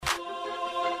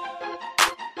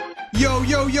Yo,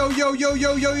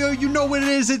 you know what it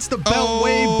is. It's the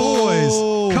Beltway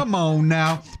Boys. Come on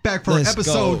now. Back for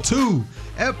episode 2.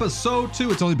 Episode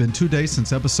 2. It's only been 2 days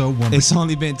since episode 1. It's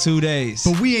only been 2 days.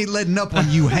 But we ain't letting up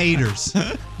on you haters.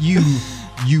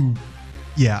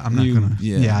 Yeah, I'm not gonna.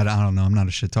 Yeah, I don't know. I'm not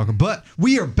a shit talker. But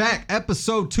we are back.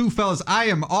 Episode 2, fellas. I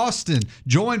am Austin,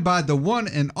 joined by the one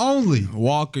and only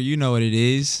Walker. You know what it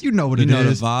is. You know what it is. You know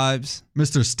the vibes.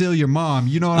 Mr. Steal Your Mom.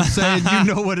 You know what I'm saying? You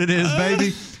know what it is,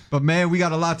 baby. But man, we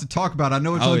got a lot to talk about. I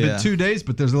know it's only been 2 days,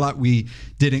 but there's a lot we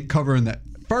didn't cover in that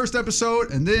first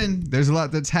episode, and then there's a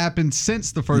lot that's happened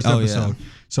since the first episode. Yeah.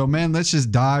 So man, let's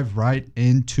just dive right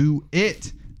into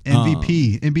it.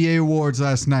 MVP, NBA awards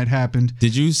last night happened.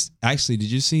 Did you see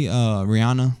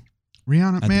Rihanna?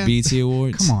 Rihanna, at man. The BET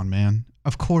Awards? Come on, man.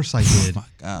 Of course I did. Oh my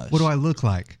gosh. What do I look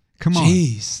like? Come on.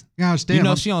 Jeez. Gosh damn. You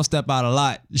know, she don't step out a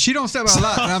lot. She don't step out a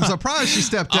lot, and I'm surprised she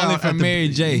stepped out. Only for Mary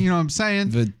J. You know what I'm saying?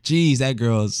 But geez, that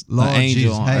girl's an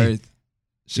angel on earth.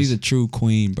 She's a true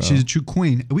queen, bro. She's a true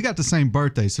queen. We got the same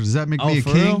birthday, so does that make me a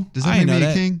king? Real? Does that make me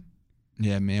a king?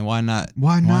 Yeah, man. Why not?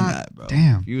 Why not, bro?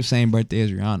 Damn. You were same birthday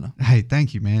as Rihanna. Hey,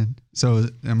 thank you, man. So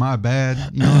am I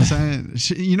bad? You know what I'm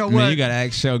saying? You know what? Man, you gotta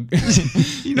ask your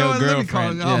you know what? Let me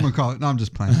call it. Yeah. I'm gonna call it. No, I'm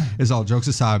just playing. It's all jokes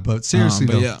aside, but seriously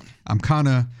though, I'm kind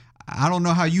of. I don't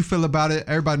know how you feel about it.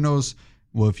 Everybody knows.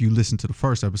 Well, if you listen to the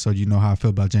first episode, you know how I feel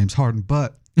about James Harden.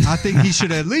 But I think he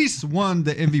should at least won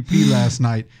the MVP last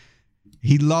night.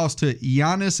 He lost to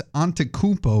Giannis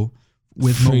Antetokounmpo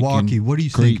with Milwaukee. What do you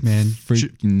think, man?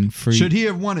 Should he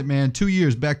have won it, man? 2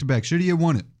 years back to back. Should he have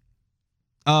won it?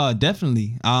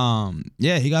 Definitely.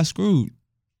 Yeah, he got screwed.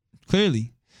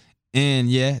 Clearly. And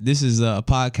yeah, this is a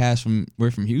podcast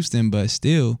we're from Houston, but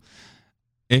still,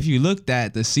 if you looked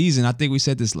at the season, I think we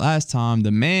said this last time,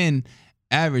 the man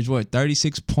averaged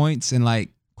 36 points and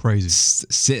like crazy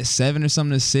 7 or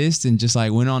something assists, and just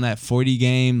like went on that 40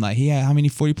 game. Like he had how many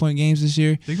 40-point games this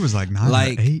year? I think it was like 9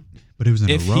 or 8. But it was in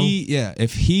a row.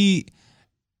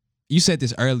 You said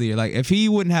this earlier, like if he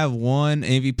wouldn't have won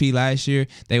MVP last year,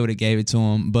 they would have gave it to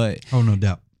him. But no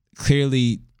doubt.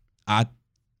 Clearly, I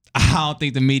don't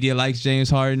think the media likes James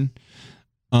Harden.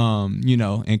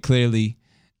 And clearly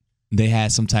they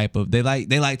had some type of they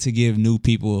like to give new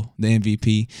people the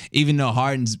MVP. Even though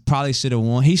Harden's probably should have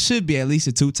won. He should be at least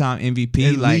a 2-time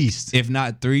MVP, at least. If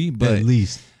not 3, but at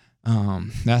least.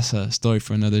 That's a story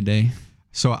for another day.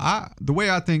 So the way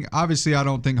I think, obviously I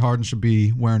don't think Harden should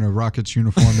be wearing a Rockets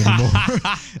uniform anymore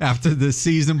after this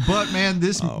season. But man,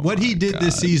 what he did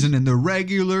this season in the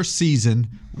regular season,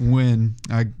 in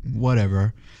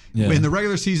the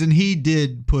regular season, he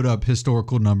did put up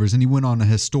historical numbers and he went on a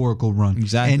historical run.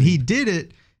 Exactly. And he did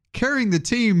it carrying the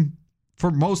team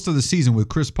for most of the season with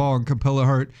Chris Paul and Capella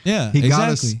hurt. Yeah, he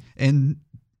got us. And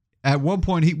at one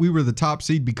point, we were the top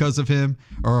seed because of him,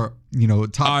 or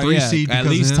top 3 seed because at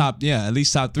least of him. At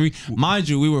least top 3. Mind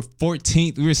you, we were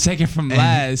 14th. We were second from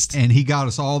last, and he got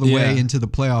us all the way into the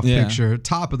playoff picture,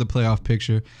 top of the playoff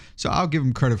picture. So I'll give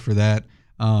him credit for that.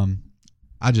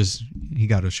 He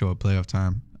got to show up playoff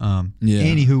time.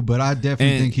 Anywho, but I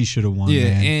definitely think he should have won. Yeah,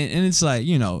 man. And it's like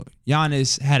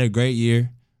Giannis had a great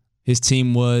year. His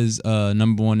team was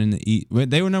number 1 in the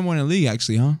they were number 1 in the league,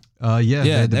 actually, huh?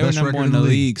 Yeah, they were number 1 in the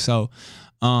league. So,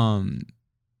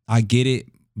 I get it,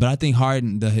 but I think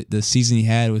Harden, the season he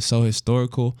had was so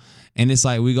historical, and it's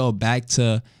like we go back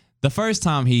to the first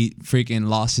time he freaking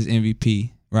lost his MVP,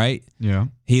 right? Yeah,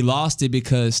 he lost it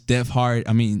because Steph Curry.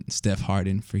 Steph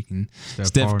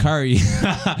Curry.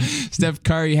 Steph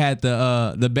Curry had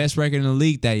the best record in the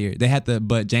league that year.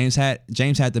 But James had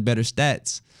the better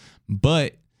stats,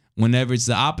 but whenever it's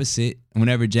the opposite,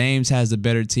 whenever James has the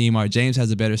better team or James has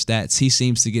the better stats, he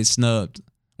seems to get snubbed.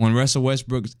 When Russell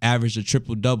Westbrook averaged a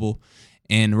triple-double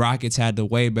and Rockets had the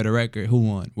way better record, who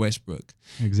won? Westbrook.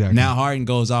 Exactly. Now Harden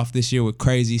goes off this year with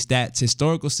crazy stats,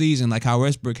 historical season like how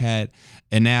Westbrook had,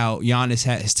 and now Giannis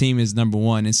his team is number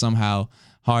 1, and somehow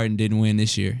Harden didn't win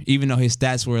this year, even though his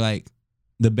stats were like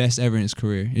the best ever in his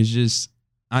career. It's just,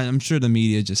 I'm sure the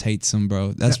media just hates him,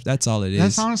 bro. That's all it is.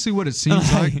 That's honestly what it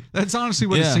seems like. That's honestly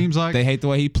what it seems like. They hate the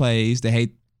way he plays. They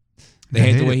hate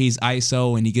the way he's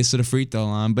ISO and he gets to the free throw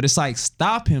line. But it's like,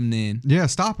 stop him then. Yeah,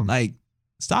 stop him. Like,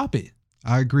 stop it.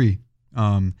 I agree.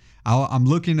 I'm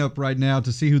looking up right now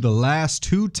to see who the last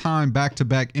 2-time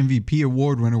back-to-back MVP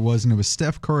award winner was, and it was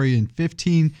Steph Curry in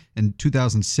 2015 and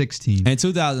 2016. And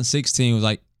 2016 was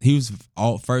like, he was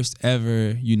first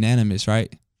ever unanimous,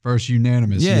 right? First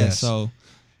unanimous, yeah, yes. So,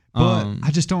 but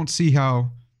I just don't see how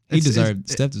Steph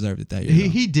deserved it that year.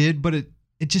 He did, but it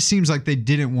just seems like they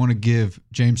didn't want to give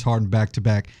James Harden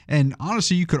back-to-back. And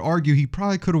honestly, you could argue he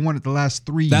probably could have won it the last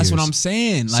 3 years. That's what I'm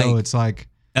saying. So it's like,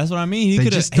 That's what I mean. They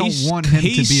just don't want him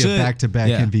to be a back-to-back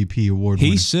MVP award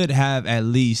winner. He should have at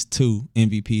least 2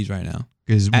 MVPs right now.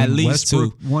 Because at least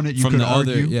Westbrook 2 won it, you from could the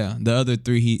argue. the other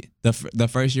 3. The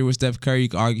first year with Steph Curry, you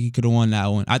could argue he could have won that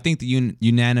one. I think the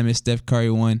unanimous Steph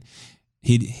Curry one,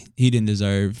 he didn't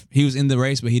deserve. He was in the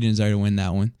race, but he didn't deserve to win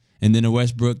that one. And then the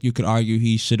Westbrook, you could argue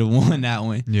he should have won that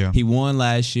one. Yeah, he won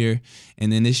last year,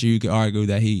 and then this year you could argue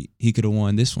that he could have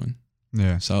won this one.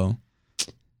 Yeah. So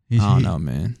I don't know,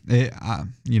 man.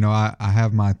 I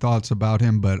have my thoughts about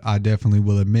him, but I definitely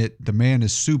will admit the man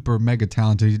is super mega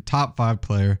talented, top 5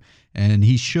 player, and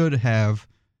he should have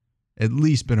at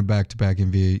least been a back-to-back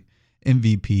MVP in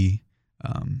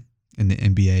the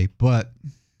NBA. But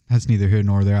that's neither here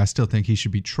nor there. I still think he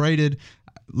should be traded.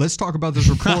 Let's talk about this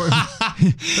report.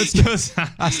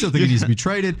 I still think he needs to be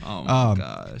traded. Oh my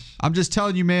gosh. I'm just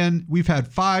telling you, man, we've had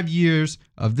 5 years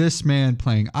of this man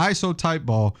playing ISO type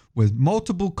ball with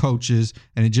multiple coaches,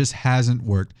 and it just hasn't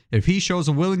worked. If he shows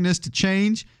a willingness to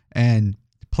change and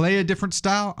play a different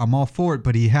style, I'm all for it,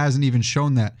 but he hasn't even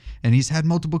shown that. And he's had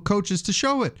multiple coaches to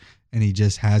show it, and he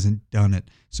just hasn't done it.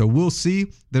 So we'll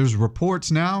see. There's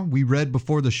reports now, we read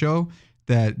before the show,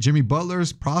 that Jimmy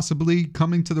Butler's possibly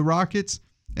coming to the Rockets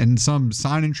and some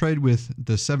sign and trade with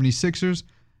the 76ers.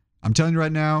 I'm telling you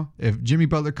right now, if Jimmy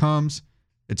Butler comes,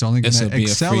 it's only going to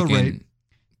accelerate.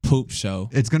 Poop show.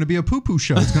 It's going to be a poo-poo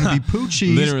show. It's going to be poo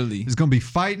cheese. Literally. It's going to be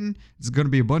fighting. It's going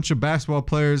to be a bunch of basketball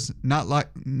players not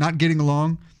getting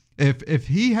along. If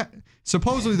he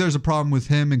supposedly there's a problem with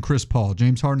him and Chris Paul,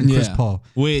 James Harden and Chris Paul,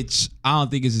 which I don't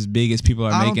think is as big as people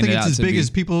are making it out to be. I don't think it's as big as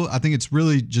people. I think it's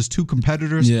really just 2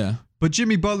 competitors. Yeah. But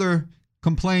Jimmy Butler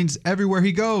complains everywhere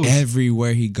he goes.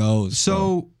 Everywhere he goes.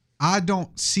 So I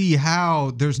don't see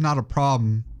how there's not a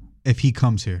problem if he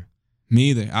comes here. Me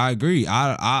either. I agree.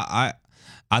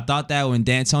 I thought that when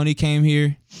D'Antoni came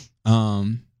here,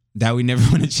 that we never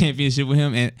won a championship with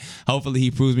him, and hopefully he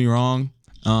proves me wrong.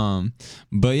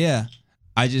 But yeah,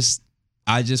 I just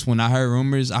when I heard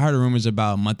rumors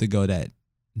about a month ago that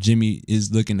Jimmy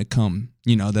is looking to come.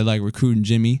 You know, they're like recruiting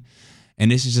Jimmy,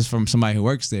 and this is just from somebody who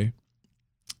works there.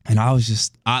 And I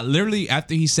literally,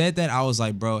 after he said that, I was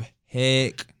like, bro,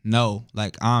 heck no.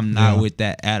 Like, I'm not with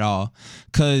that at all.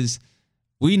 Because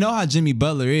we know how Jimmy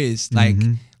Butler is.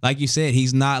 Like you said,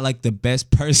 he's not like the best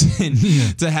person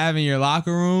to have in your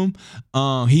locker room.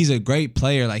 He's a great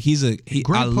player. Like,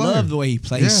 I love the way he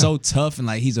plays. Yeah. He's so tough, and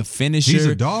like, he's a finisher. He's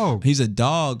a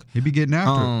dog. He be getting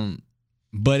after it.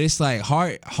 But it's like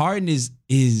Harden is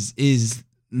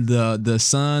the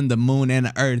sun, the moon, and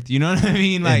the earth. You know what I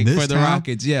mean? Like, for the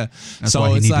Rockets, yeah. That's so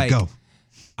why it's like,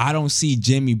 I don't see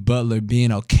Jimmy Butler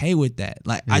being okay with that.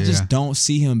 Like, I just don't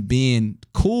see him being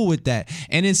cool with that.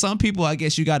 And then some people, I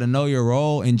guess you got to know your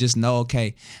role and just know,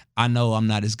 okay, I know I'm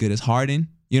not as good as Harden.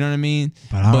 You know what I mean?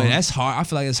 But that's hard. I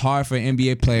feel like it's hard for an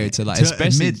NBA player to like,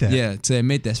 especially admit that. Yeah, to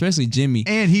admit that, especially Jimmy.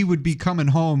 And he would be coming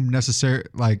home necessary.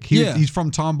 Like he's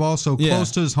from Tomball, so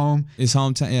close to his home. His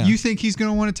hometown. Yeah. You think he's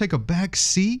gonna want to take a back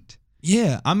seat?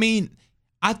 Yeah, I mean,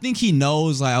 I think he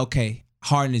knows like, okay,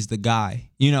 Harden is the guy.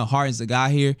 You know, Harden's the guy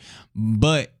here,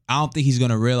 but I don't think he's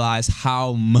gonna realize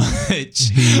how much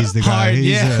he's the guy.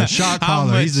 He's a shot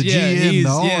caller. He's the GM, the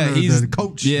owner, the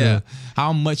coach. Yeah,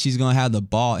 how much he's gonna have the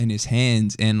ball in his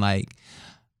hands, and like,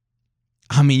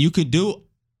 I mean, you could do.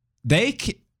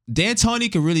 D'Antoni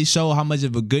could really show how much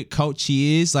of a good coach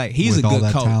he is. Like, he's a good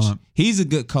coach. Talent. He's a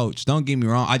good coach. Don't get me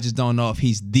wrong. I just don't know if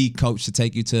he's the coach to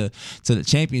take you to the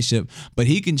championship. But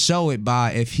he can show it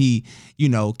by if he, you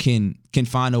know, can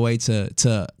find a way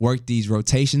to work these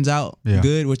rotations out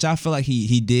good, which I feel like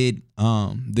he did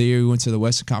the year we went to the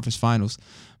Western Conference Finals.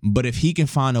 But if he can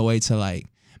find a way to like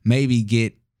maybe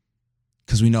get,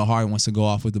 because we know Harden wants to go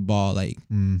off with the ball, like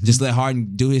just let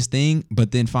Harden do his thing,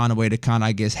 but then find a way to kind of,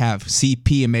 I guess, have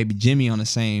CP and maybe Jimmy at the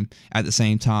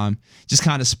same time. Just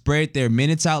kind of spread their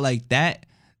minutes out like that.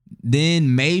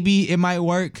 Then maybe it might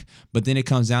work, but then it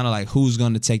comes down to like who's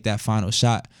going to take that final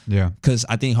shot. Yeah, because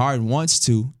I think Harden wants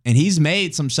to, and he's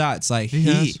made some shots. Like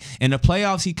he in the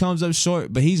playoffs he comes up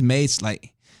short, but he's made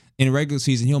like in the regular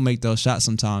season he'll make those shots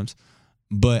sometimes.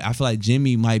 But I feel like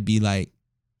Jimmy might be like,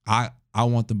 I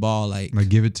want the ball, like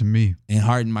give it to me. And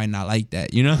Harden might not like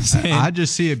that. You know what I'm saying? I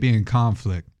just see it being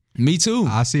conflict. Me too.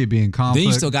 I see it being conflict. Then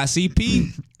you still got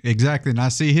CP. Exactly. And I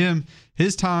see him,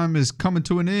 his time is coming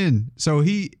to an end. So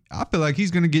I feel like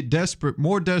he's going to get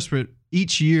more desperate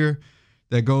each year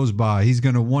that goes by. He's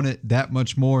going to want it that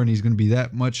much more, and he's going to be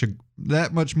that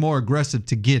much more aggressive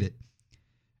to get it.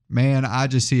 Man, I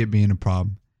just see it being a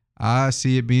problem. I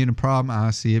see it being a problem.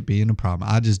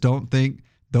 I just don't think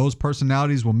those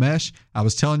personalities will mesh. I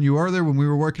was telling you earlier when we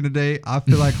were working today, I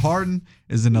feel like Harden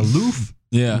is an aloof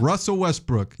Yeah. Russell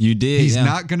Westbrook. You did. He's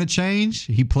not going to change.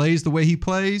 He plays the way he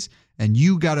plays, and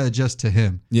you got to adjust to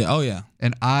him. Yeah. Oh, yeah.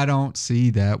 And I don't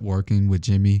see that working with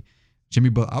Jimmy.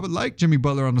 I would like Jimmy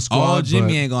Butler on the squad. Oh,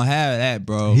 Jimmy ain't gonna have that,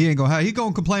 bro. He ain't gonna have. He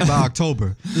gonna complain by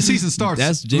October. The season starts.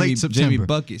 That's Jimmy, late September. Jimmy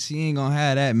buckets. He ain't gonna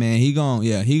have that, man. He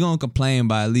gonna complain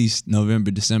by at least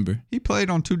November, December. He played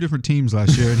on 2 different teams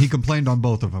last year, and he complained on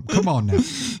both of them. Come on now.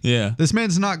 Yeah. This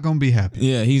man's not gonna be happy.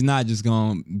 Yeah, he's not just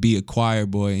gonna be a choir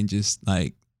boy and just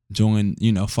like join,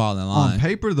 fall in line. On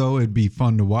paper, though, it'd be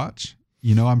fun to watch.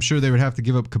 I'm sure they would have to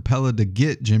give up Capella to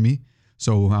get Jimmy.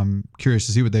 So I'm curious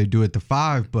to see what they do at the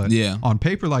 5. But on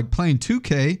paper, like playing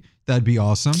 2K, that'd be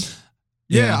awesome.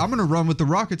 Yeah, I'm going to run with the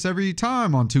Rockets every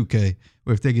time on 2K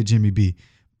if they get Jimmy B.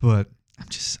 But I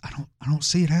don't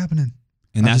see it happening.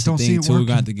 And that's the thing, too. We're going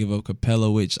to have to give up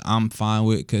Capella, which I'm fine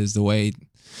with because the way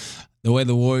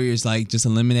the Warriors like just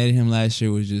eliminated him last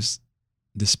year was just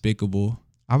despicable.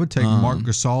 I would take Marc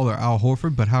Gasol or Al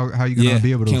Horford, but how are you going to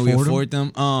be able to afford them? Can we afford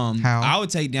them? How? I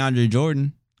would take DeAndre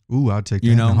Jordan. Ooh, I'll take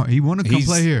that. He want to come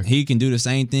play here. He can do the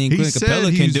same thing Clint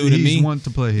Capella can do to me. He's want to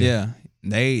play here.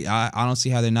 Yeah, I don't see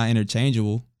how they're not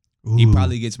interchangeable. Ooh, he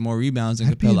probably gets more rebounds than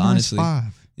Capella, honestly.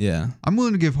 5. Yeah, I'm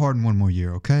willing to give Harden 1 more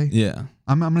year. Okay. Yeah,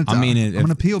 I'm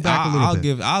gonna peel back a little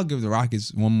bit. I'll give the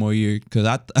Rockets 1 more year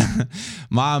because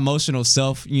my emotional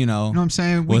self, you know what I'm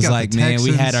saying, was like, man,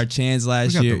 we had our chance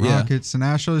last year. The Rockets and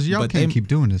Astros, y'all can't keep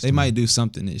doing this. They might do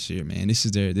something this year, man. This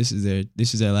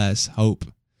is their last hope.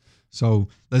 So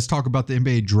let's talk about the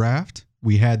NBA draft.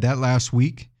 We had that last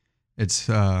week. It's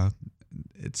a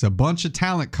bunch of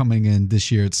talent coming in this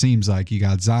year. It seems like you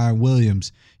got Zion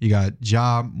Williams, you got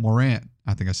Ja Morant.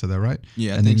 I think I said that right.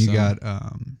 Yeah, and then you got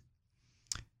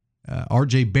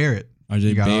R.J. Barrett.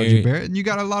 R.J. Barrett, and you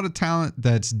got a lot of talent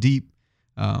that's deep.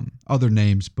 Other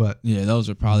names, but yeah, those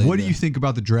are probably. What do you think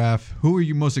about the draft? Who are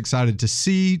you most excited to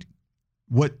see?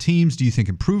 What teams do you think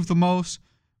improved the most?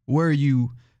 Where are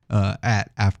you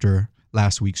at after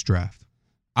last week's draft?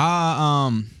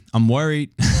 I'm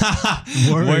worried.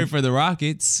 Worried for the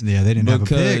Rockets. Yeah, they didn't have a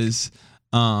pick. Because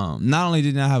not only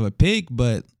did not have a pick,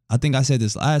 but I think I said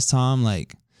this last time,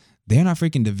 like, they're in our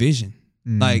freaking division.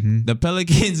 Mm-hmm. Like, the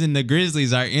Pelicans and the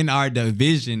Grizzlies are in our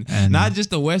division. And not just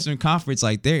the Western Conference,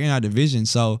 like, they're in our division.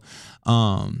 So,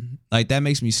 like, that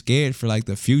makes me scared for, like,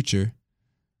 the future.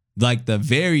 Like, the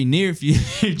very near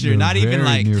future. Not even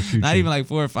like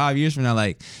 4 or 5 years from now,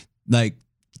 like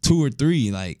 2 or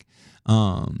 3. Like,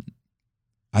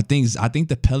 I think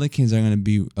the Pelicans are going to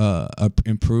be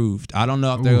improved. I don't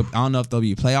know if they'll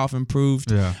be playoff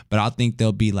improved. Yeah. But I think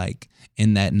they'll be like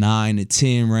in that 9 to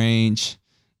 10 range.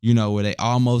 Where they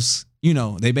almost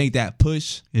they make that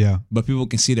push. Yeah. But people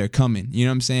can see they're coming. You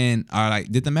know what I'm saying?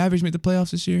 Did the Mavericks make the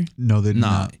playoffs this year? No, they did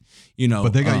not.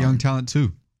 But they got young talent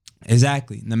too.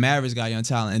 Exactly. The Mavericks got young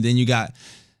talent, and then you got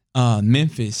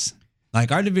Memphis.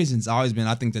 Like, our division's always been,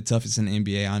 I think, the toughest in the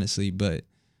NBA, honestly. But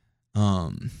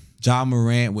Ja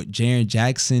Morant with Jaren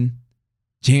Jackson.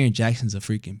 Jaren Jackson's a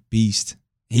freaking beast.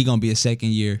 He gonna be a second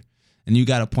year, and you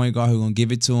got a point guard who gonna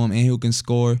give it to him and who can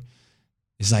score.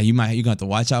 It's like you're gonna have to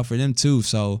watch out for them too.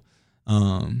 So,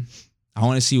 I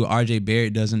want to see what R.J.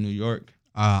 Barrett does in New York.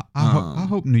 I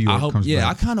hope New York comes back. Yeah,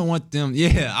 I kind of want them.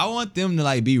 Yeah, I want them to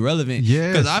like be relevant.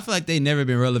 Yeah, because I feel like they never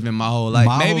been relevant my whole life.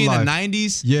 Maybe in the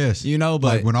 90s. Yes, but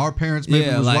like when our parents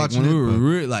maybe was watching when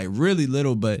we were really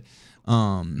little. But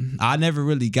I never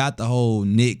really got the whole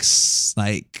Knicks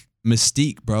like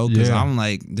mystique, bro. Because I'm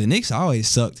like, the Knicks always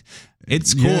sucked.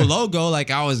 It's cool logo. Like,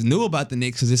 I always knew about the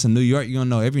Knicks because it's in New York. You don't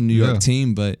know every New York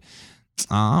team, but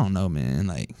I don't know, man.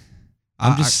 Like,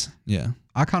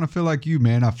 I kind of feel like you,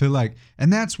 man. I feel like,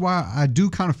 and that's why I do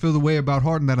kind of feel the way about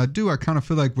Harden that I do. I kind of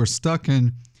feel like we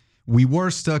were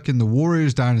stuck in the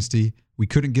Warriors dynasty. We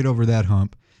couldn't get over that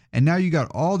hump. And now you got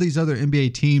all these other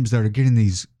NBA teams that are getting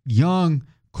these young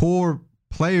core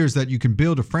players that you can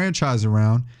build a franchise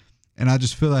around. And I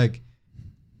just feel like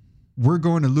we're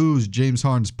going to lose James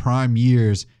Harden's prime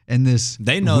years in this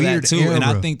They know weird that too, era. And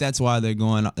I think that's why they're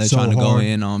trying to go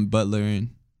in on Butler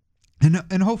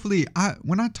and hopefully,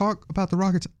 when I talk about the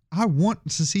Rockets, I want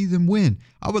to see them win.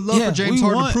 I would love for James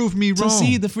Harden to prove me wrong. To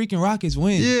see the freaking Rockets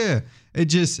win. Yeah, I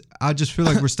just feel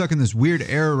like we're stuck in this weird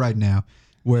era right now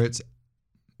where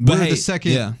we're the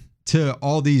second to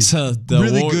all these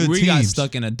really good teams. We got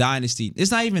stuck in a dynasty. It's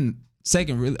not even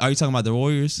second. Really, are you talking about the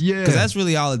Warriors? Yeah, because that's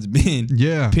really all it's been.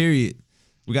 Yeah. Period.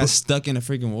 We got stuck in a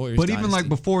freaking Warriors. But dynasty. even like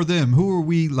before them, who were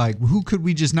we like? Who could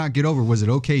we just not get over? Was it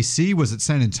OKC? Was it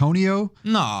San Antonio?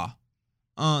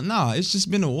 Nah, it's just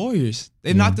been the Warriors.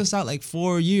 They knocked us out like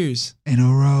 4 years in a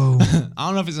row. I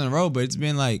don't know if it's in a row, but it's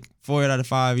been like 4 out of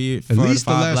 5 years. At least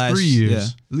the last 3 years. Yeah.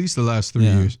 At least the last 3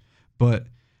 years. But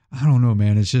I don't know,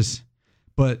 man. It's just,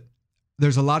 but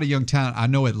there's a lot of young talent. I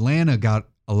know Atlanta got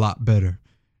a lot better.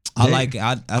 I like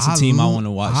it. That's a team I want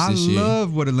to watch this year. I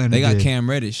love what Atlanta did. They got did. Cam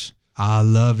Reddish. I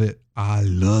love it.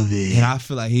 And I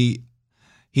feel like he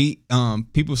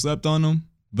people slept on him,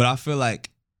 but I feel like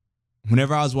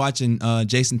whenever I was watching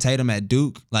Jason Tatum at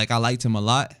Duke, like I liked him a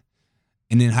lot.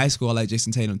 And in high school, I liked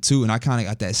Jason Tatum too, and I kind of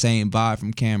got that same vibe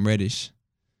from Cam Reddish.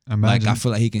 Imagine. Like I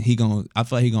feel like he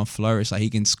gonna flourish. Like he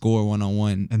can score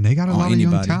 1-on-1. And they got a lot of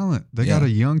young talent. They got a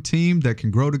young team that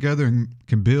can grow together and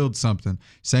can build something.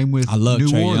 Same with I love New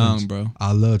Trae Orleans. Young, bro.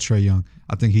 I love Trae Young.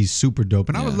 I think he's super dope.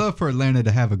 And I would love for Atlanta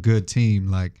to have a good team.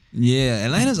 Like, yeah,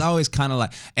 Atlanta's always kind of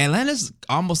like Atlanta's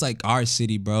almost like our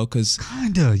city, bro. Cause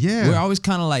we're always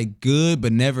kind of like good,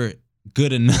 but never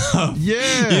good enough.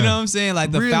 Yeah, you know what I'm saying?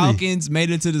 Like the Falcons made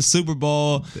it to the Super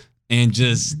Bowl and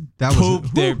just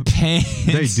pooped their pants.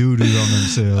 They do on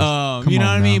themselves. You know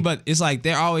what I mean? But it's like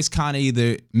they're always kind of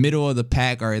either middle of the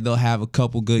pack or they'll have a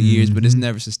couple good years, but it's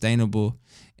never sustainable.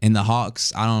 And the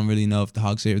Hawks, I don't really know if the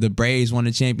Hawks are. The Braves won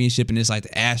a championship, and it's like the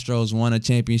Astros won a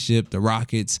championship. The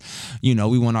Rockets, we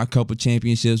won our couple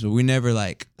championships, but we never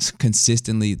like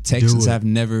consistently. Texans have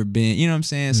never been, you know what I'm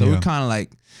saying? So we're kind of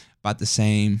like about the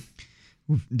same.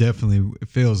 Definitely, it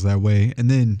feels that way. And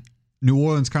then New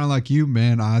Orleans, kind of like you,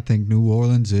 man. I think New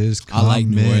Orleans is coming. I like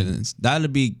New Orleans. That'll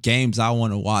be games I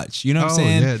want to watch. You know what I'm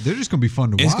saying? Yeah, they're just gonna be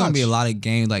fun to watch. It's gonna be a lot of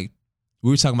games like. We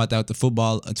were talking about that with the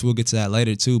football. We'll get to that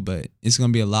later too, but it's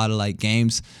gonna be a lot of like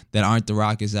games that aren't the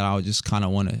Rockets that I would just kind of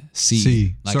want to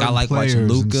see. Like I like watching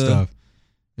Luka.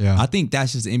 Yeah, I think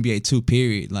that's just the NBA 2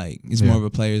 period. Like it's more of a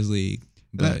players' league.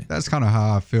 But that's kind of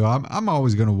how I feel. I'm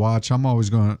always gonna watch. I'm always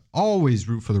gonna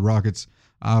root for the Rockets.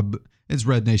 It's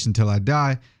Red Nation till I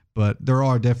die. But there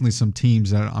are definitely some teams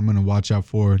that I'm gonna watch out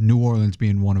for. New Orleans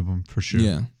being one of them for sure.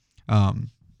 Yeah.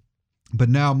 But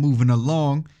now moving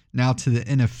along now to the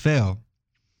NFL.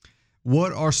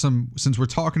 What are since we're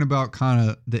talking about kind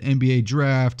of the NBA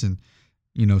draft and,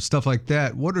 stuff like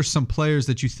that, what are some players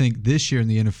that you think this year in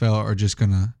the NFL are just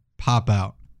going to pop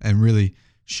out and really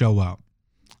show out?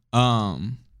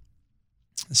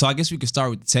 So I guess we could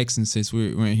start with the Texans since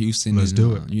we're in Houston. Let's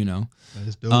do it.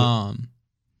 Let's do it. I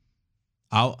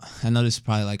know this is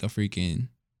probably like a freaking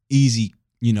easy,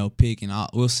 pick, and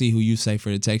we'll see who you say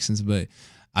for the Texans, but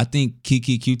I think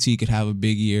Kiki QT could have a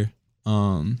big year.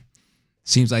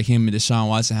 Seems like him and Deshaun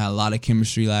Watson had a lot of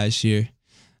chemistry last year.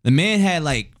 The man had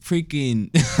like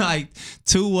freaking like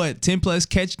 10+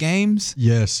 catch games.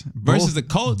 Yes, versus the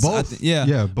Colts. Both.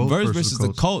 Both versus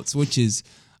the Colts, which is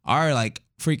our like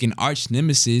freaking arch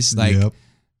nemesis. Like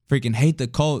freaking hate the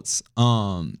Colts.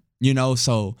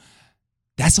 So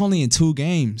that's only in 2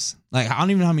 games. Like I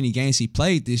don't even know how many games he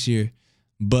played this year,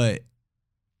 but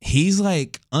he's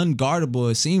like unguardable,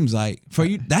 it seems like. For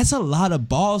you, that's a lot of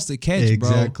balls to catch,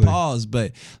 bro. Pause.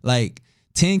 But like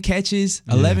 10 catches,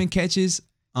 11 catches.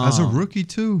 As a rookie,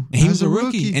 too. He was a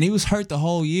rookie. And he was hurt the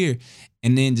whole year.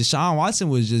 And then Deshaun Watson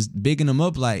was just bigging him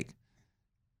up like,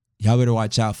 y'all better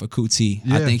watch out for QT.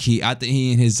 Yeah. I think he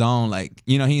in his zone, like,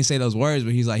 he didn't say those words,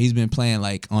 but he's been playing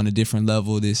like on a different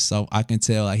level. So I can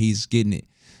tell like he's getting it.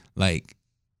 Like,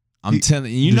 I'm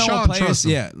telling you,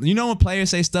 when players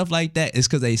say stuff like that, it's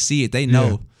because they see it. They know.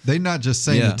 Yeah. They not just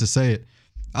saying it to say it.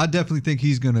 I definitely think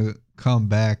he's going to come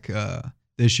back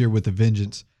this year with a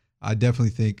vengeance. I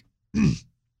definitely think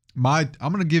I'm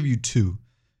going to give you 2.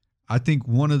 I think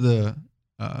one of the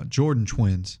Jordan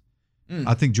twins,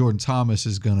 I think Jordan Thomas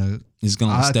is going to step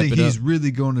it up. I think he's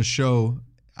really going to show.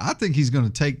 I think he's going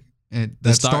to take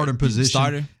that starting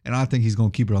position, and I think he's going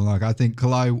to keep it unlocked. I think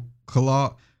Kalahi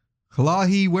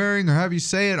Waring, or however you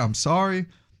say it, I'm sorry.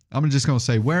 I'm just going to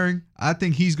say Waring. I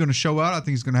think he's going to show out. I think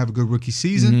he's going to have a good rookie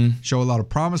season, show a lot of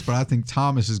promise, but I think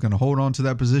Thomas is going to hold on to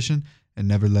that position and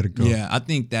never let it go. Yeah, I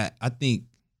think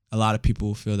a lot of people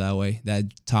will feel that way, that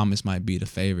Thomas might be the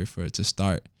favorite to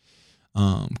start.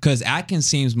 Because Atkins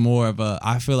seems more of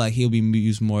I feel like he'll be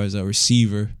used more as a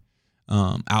receiver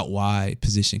out wide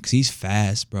position because he's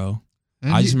fast, bro.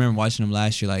 And I just remember watching him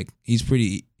last year. Like, he's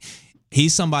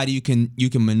somebody you can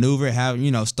maneuver,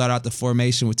 have, start out the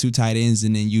formation with 2 tight ends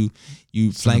and then you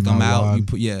flank them out.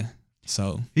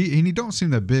 So he don't seem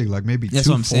that big, like maybe that's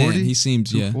 240. What I'm saying. He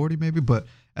seems 240 maybe, but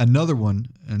another one,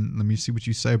 and let me see what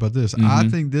you say about this. I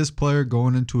think this player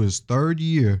going into his 3rd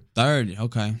year.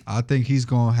 Okay. I think he's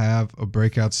going to have a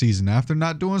breakout season. After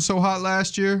not doing so hot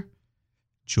last year,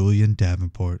 Julian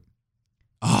Davenport.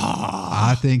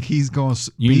 I think he's going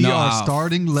to be our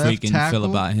starting left tackle. Feel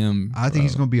about him, I think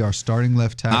he's going to be our starting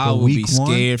left tackle. I would be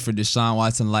scared for Deshaun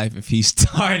Watson life if he's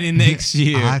starting next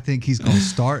year. I think he's going to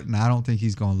start, and I don't think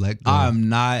he's going to let go. I'm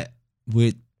not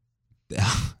with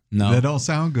No. That don't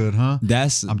sound good, huh?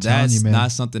 That's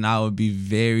not something I would be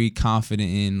very confident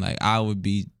in. Like I would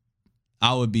be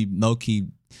low-key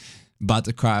about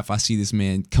to cry if I see this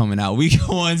man coming out week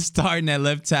 1 starting at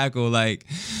left tackle. Like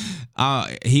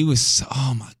he was,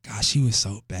 oh my gosh, he was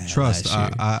so bad. Trust,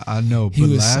 I know. But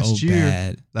last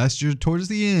year towards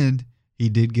the end, he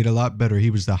did get a lot better.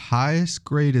 He was the highest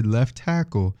graded left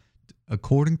tackle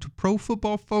according to Pro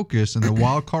Football Focus in the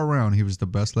wild card round. He was the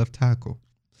best left tackle.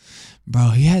 Bro,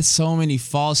 he had so many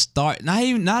false starts.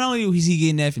 Not only was he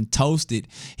getting effing toasted,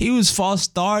 he was false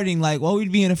starting. Like,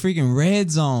 we'd be in a freaking red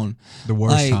zone. The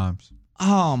worst times.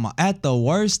 At the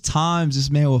worst times, this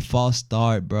man would false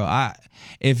start, bro.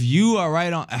 If you are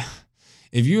right on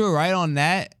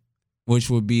that, which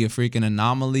would be a freaking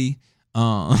anomaly,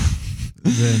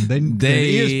 then ESPN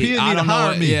need to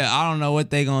hire me. Yeah, I don't know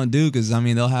what they're gonna do because they'll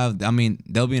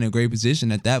be in a great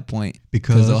position at that point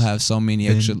because they'll have so many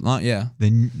extra.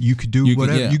 Then you could do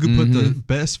whatever. You could put the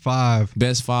best five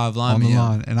linemen on the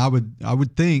line, and I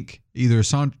would think either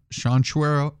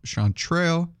Chantrell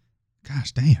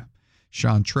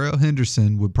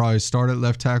Henderson would probably start at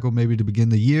left tackle maybe to begin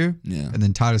the year, and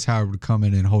then Titus Howard would come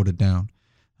in and hold it down.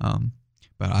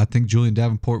 But I think Julian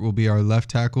Davenport will be our left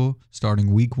tackle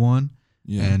starting week 1.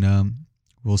 Yeah. And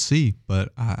we'll see.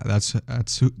 But that's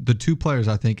the 2 players,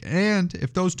 I think. And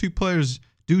if those 2 players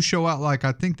do show out like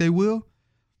I think they will,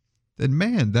 then,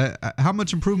 man, how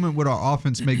much improvement would our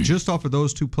offense make just off of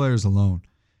those 2 players alone?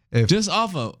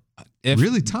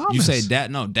 Really, Thomas? You say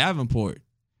Davenport.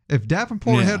 If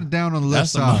Davenport headed down on the left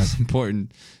side. That's the most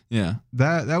important. Yeah.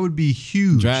 That would be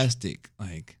huge. Drastic.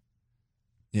 Like,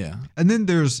 yeah. And then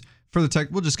there's... For the Tech,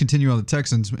 we'll just continue on the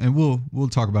Texans, and we'll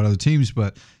talk about other teams.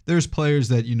 But there's players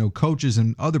that coaches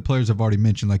and other players have already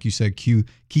mentioned, like you said, Kiki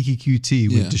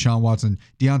QT with Deshaun Watson,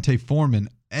 D'Onta Foreman.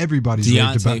 Everybody's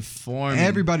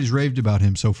raved about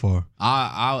him so far.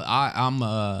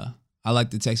 I like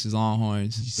the Texas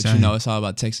Longhorns, but it's all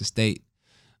about Texas State.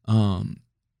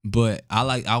 But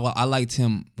I liked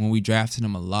him when we drafted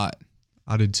him a lot.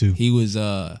 I did too. He was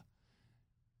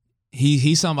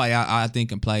He's somebody I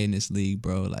think can play in this league,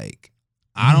 bro. Like,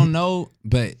 I don't know,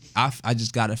 but I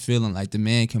just got a feeling like the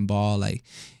man can ball. Like,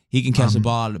 he can catch the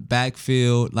ball out of the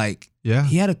backfield. Like,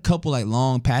 he had a couple like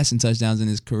long passing touchdowns in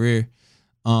his career.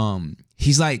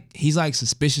 He's like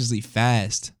suspiciously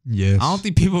fast. Yes. I don't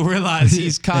think people realize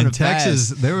he's kind of fast. In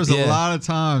Texas, there was a lot of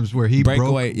times where he broke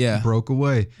away.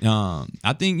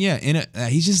 I think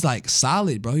he's just like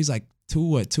solid, bro. He's like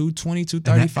 220,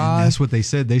 235. And that's what they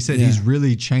said. They said he's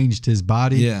really changed his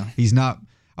body. Yeah. He's not,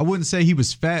 I wouldn't say he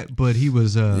was fat, but he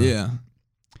was, I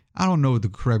don't know the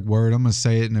correct word. I'm going to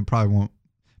say it and it probably won't,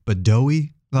 but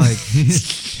doughy. Like he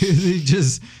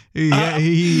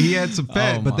had some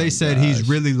fat, but they said he's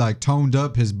really like toned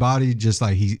up his body. Just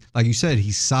like you said,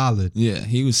 he's solid. Yeah.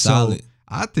 He was solid.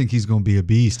 I think he's gonna be a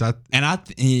beast. That's a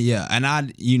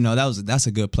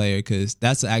good player because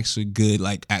that's actually good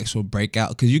like actual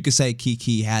breakout. Because you could say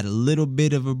Kiki had a little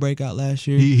bit of a breakout last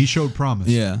year. He showed promise.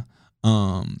 Yeah.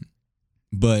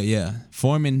 But yeah,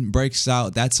 Foreman breaks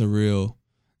out. That's a real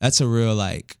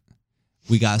like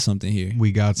we got something here.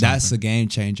 We got something. That's a game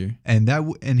changer.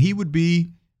 And he would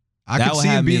be. I could see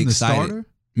him being the starter.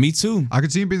 Me too. I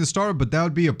could see him being the starter, but that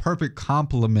would be a perfect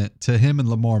complement to him and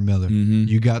Lamar Miller. Mm-hmm.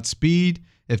 You got speed.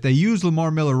 If they use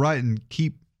Lamar Miller right and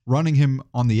keep running him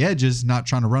on the edges, not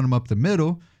trying to run him up the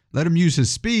middle, let him use his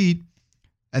speed,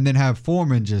 and then have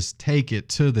Foreman just take it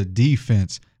to the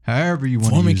defense. However you want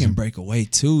to use him. Foreman can break away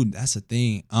too. That's the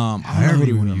thing. I don't know what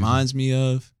he reminds me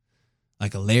of.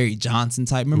 Like a Larry Johnson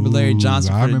type. Remember Larry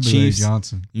Johnson for the Chiefs? Larry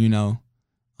Johnson.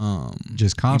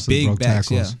 Just constantly broke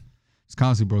tackles. Yeah. Just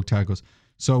constantly broke tackles.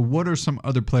 So what are some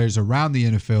other players around the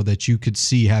NFL that you could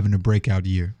see having a breakout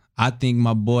year? I think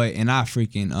my boy, and I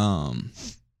freaking,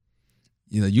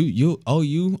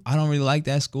 OU, I don't really like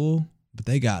that school, but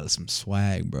they got some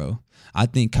swag, bro. I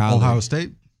think Kyler. Ohio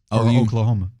State or OU?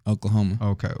 Oklahoma? Oklahoma.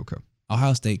 Okay.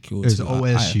 Ohio State cool There's too.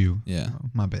 OSU. Yeah. Oh,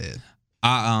 my bad.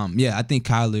 I think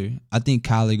Kyler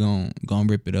gonna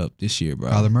rip it up this year,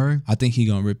 bro. Kyler Murray? I think he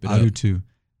gonna rip it up. I do too.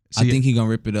 I think he gonna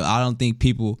rip it up. I don't think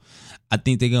I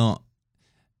think they gonna.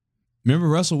 Remember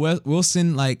Russell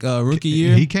Wilson, like rookie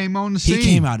year? He came on the scene. He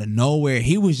came out of nowhere.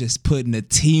 He was just putting the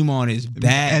team on his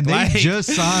back. And they just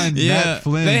signed Matt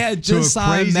Flynn they had just to a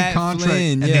crazy Matt contract.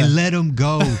 Flynn, and they let him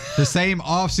go the same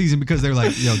offseason because they were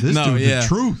like, yo, this dude's the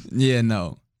truth. Yeah,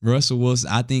 no. Russell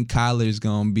Wilson, I think Kyler's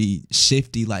going to be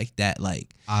shifty like that.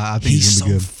 Like, I think he's so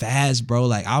gonna be good. fast, bro.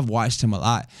 Like, I've watched him a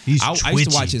lot. I used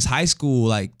to watch his high school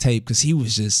like tape because he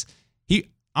was just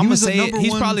I'm gonna say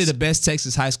he's probably the best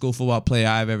Texas high school football player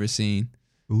I've ever seen.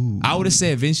 Ooh. I would have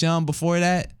said Vince Young before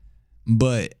that,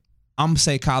 but I'm gonna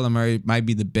say Kyler Murray might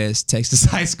be the best Texas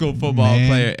high school football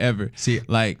player ever. See,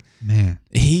 like, man,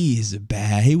 he was a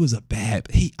bad.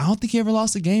 I don't think he ever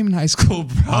lost a game in high school,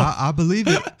 bro. I believe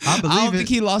it. I don't think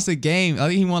he lost a game. I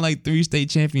think he won like 3 state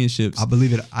championships. I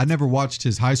believe it. I never watched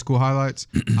his high school highlights.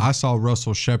 I saw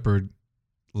Russell Shepard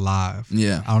live.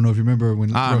 Yeah, I don't know if you remember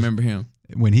when. I remember him.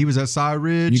 When he was at Cy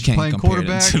Ridge playing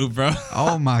quarterback, bro.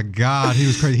 Oh my God, he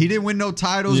was crazy. He didn't win no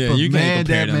titles, but man,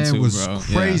 that man was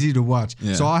crazy to watch.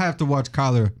 Yeah. So I'll have to watch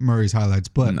Kyler Murray's highlights.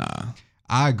 But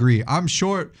I agree. I'm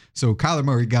short, so Kyler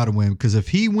Murray got to win because if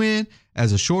he win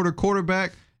as a shorter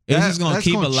quarterback, it's just gonna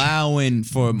keep allowing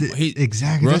for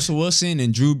exactly Russell Wilson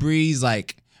and Drew Brees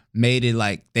made it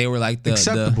like they were like the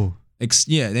acceptable.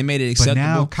 They made it acceptable. But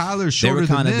now Kyler's shorter than them.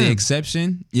 They were kind of the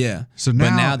exception. Yeah. So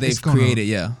now they've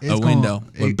created a window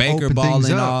with Baker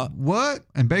balling all. What?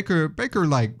 And Baker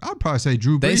like I'd probably say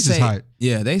Drew Brees' height.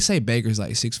 Yeah, they say Baker's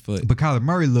like 6 foot. But Kyler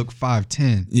Murray looked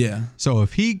 5'10". Yeah. So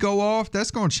if he go off,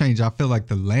 that's going to change. I feel like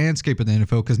the landscape of the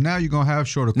NFL because now you're going to have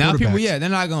shorter quarterbacks. Now people, they're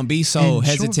not going to be so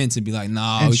hesitant to be like,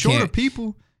 no, and we shorter can't.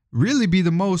 people really be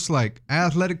the most like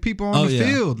athletic people on the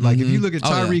field. Like if you look at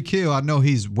Tyreek Hill, I know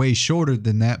he's way shorter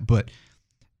than that, but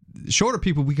shorter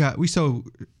people we so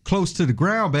close to the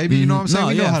ground, baby. You know what I'm saying?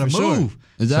 We know how to move. Sure.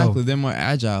 Exactly. They're more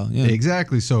agile. Yeah.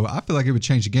 Exactly. So I feel like it would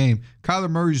change the game. Kyler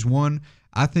Murray's one.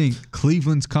 I think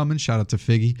Cleveland's coming. Shout out to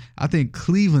Figgy. I think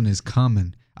Cleveland is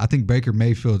coming. I think Baker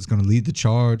Mayfield is going to lead the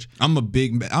charge. I said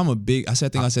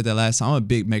that last time. I'm a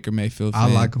big Baker Mayfield fan.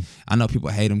 I like him. I know people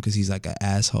hate him because he's like an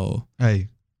asshole. Hey,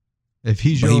 if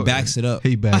he backs it up.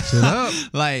 He backs it up.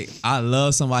 Like, I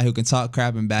love somebody who can talk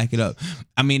crap and back it up.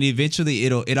 I mean, eventually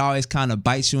it always kind of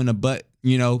bites you in the butt,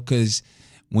 because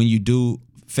when you do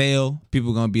fail,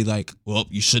 people are going to be like, well,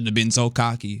 you shouldn't have been so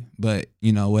cocky, but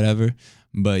whatever.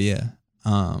 But yeah,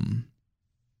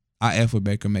 I F with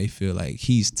Baker Mayfield. Like,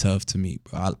 he's tough to me,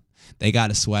 bro. They got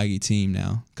a swaggy team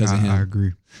now because of him. I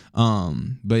agree.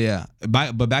 But yeah,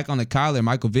 but back on the Kyler,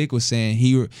 Michael Vick was saying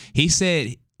he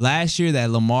said last year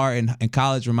that Lamar in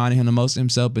college reminded him the most of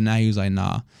himself, but now he was like,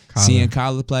 nah. Seeing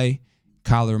Kyler play,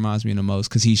 Kyler reminds me the most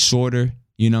because he's shorter.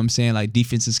 You know what I'm saying? Like,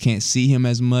 defenses can't see him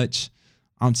as much.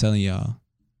 I'm telling y'all,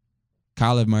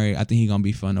 Kyler Murray, I think he's going to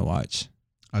be fun to watch.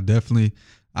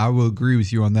 I will agree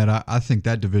with you on that. I think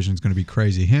that division is going to be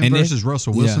crazy. Versus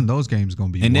Russell Wilson, those games are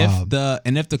going to be wild.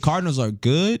 If the Cardinals are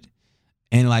good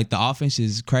and like the offense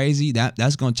is crazy,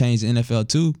 that's going to change the NFL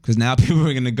too, because now people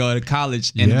are going to go to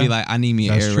college and be like, I need me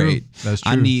an air raid. That's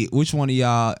true. I need, which one of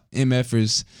y'all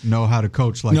MFers know how to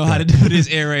coach like know that. how to do this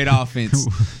air raid offense,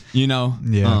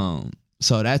 Yeah.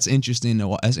 So that's interesting.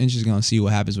 That's interesting to see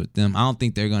what happens with them. I don't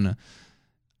think they're gonna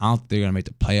make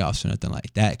the playoffs or nothing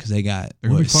like that because they got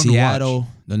Seattle,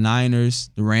 the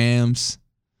Niners, the Rams,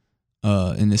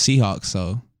 and the Seahawks.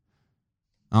 So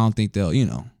I don't think they'll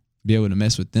be able to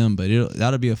mess with them. But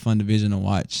that'll be a fun division to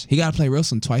watch. He got to play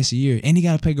Wilson twice a year, and he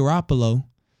got to play Garoppolo.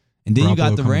 And then you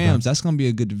got the Rams. That's gonna be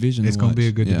a good division. It's gonna be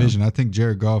a good division. I think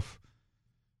Jared Goff.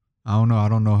 I don't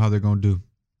know how they're gonna do.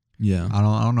 Yeah, I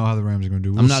don't know how the Rams are going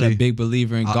to do. I'm not a big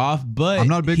believer in Goff, but I'm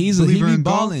not a big believer in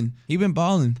balling. He's been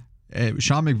balling.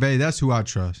 Sean McVay, that's who I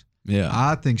trust. Yeah,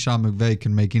 I think Sean McVay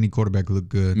can make any quarterback look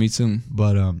good. Me too.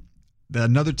 But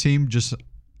another team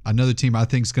I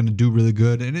think is going to do really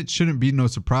good, and it shouldn't be no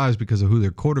surprise because of who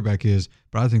their quarterback is.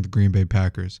 But I think the Green Bay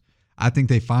Packers. I think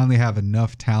they finally have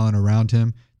enough talent around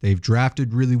him. They've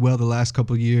drafted really well the last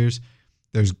couple of years.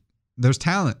 There's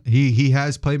talent. He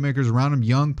has playmakers around him,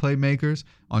 young playmakers.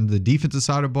 On the defensive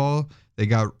side of the ball, they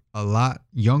got a lot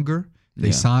younger.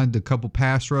 They signed a couple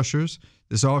pass rushers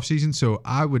this offseason, so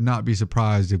I would not be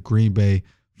surprised if Green Bay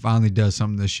finally does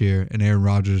something this year and Aaron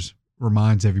Rodgers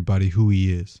reminds everybody who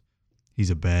he is. He's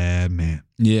a bad man.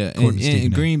 Yeah,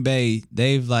 and Green Bay,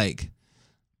 they've like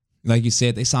you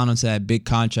said, they signed him to that big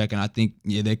contract, and I think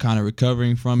they're kind of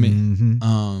recovering from it.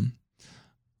 Mm-hmm.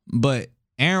 But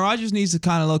Aaron Rodgers needs to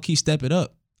kind of low-key step it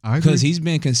up because he's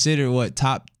been considered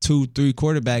top 2-3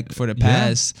 quarterback for the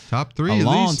past top 3 a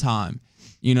long time.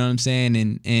 You know what I'm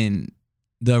saying? And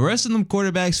the rest of them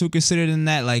quarterbacks who considered in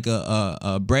that, like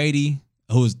a Brady,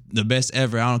 who's the best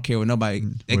ever. I don't care what nobody.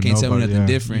 They can't tell me nothing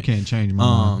different. You can't change my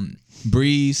mind.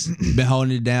 Breeze been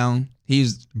holding it down.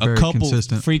 He's very a couple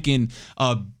consistent. Freaking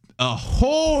a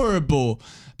horrible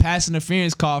pass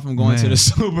interference call from going to the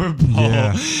Super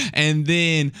Bowl, and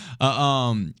then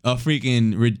a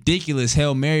freaking ridiculous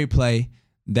Hail Mary play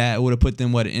that would have put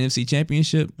them an NFC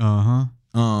Championship.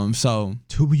 So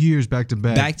 2 years back to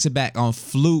back on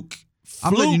fluke.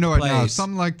 I'm letting you know right now, if plays.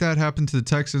 something like that happened to the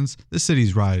Texans, this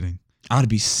city's rioting. I'd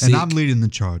be sick, and I'm leading the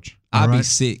charge. I'd be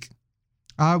sick.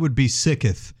 I would be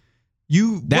sicketh.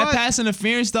 That pass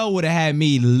interference though would have had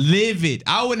me livid.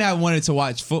 I wouldn't have wanted to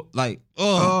watch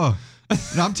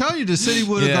I'm telling you, the city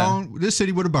would have gone. This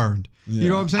city would have burned. Yeah. You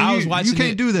know what I'm saying? I was watching. You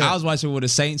can't do that. I was watching with a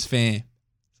Saints fan.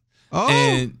 Oh.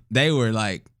 And they were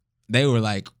like,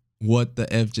 what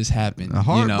the F just happened?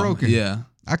 Heartbroken. Yeah.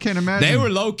 I can't imagine. They were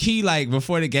low key like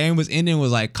before the game was ending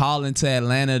was like calling to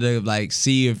Atlanta to like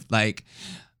see if they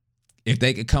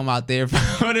could come out there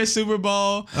for the Super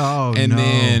Bowl. Oh, and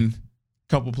then a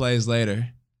couple plays later.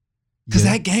 Because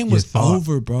that game was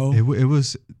over, bro. It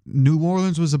was New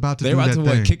Orleans was about to do that thing. They were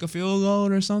about to kick a field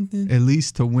goal or something? At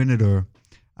least to win it, or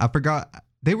I forgot.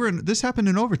 This happened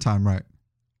in overtime, right?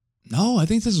 No, I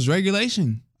think this was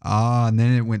regulation. And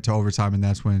then it went to overtime, and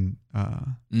that's when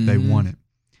they won it.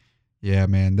 Yeah,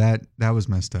 man, that was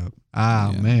messed up.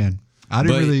 Man. I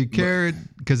didn't really care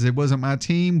because it wasn't my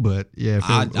team, but yeah.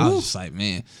 I was just like,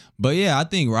 man. But yeah, I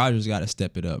think Rodgers got to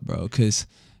step it up, bro, because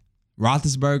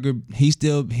Roethlisberger, he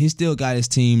still got his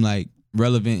team like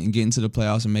relevant and getting to the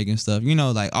playoffs and making stuff. You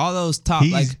know, like all those top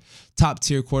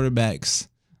tier quarterbacks,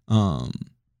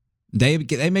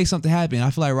 they make something happen.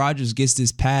 I feel like Rodgers gets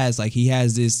this pass like he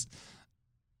has this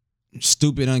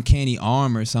stupid uncanny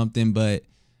arm or something, but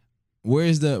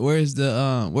where's the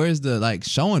like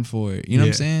showing for it? You know what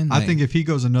I'm saying? I think if he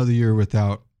goes another year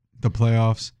without the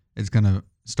playoffs, it's gonna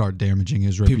start damaging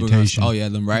his reputation.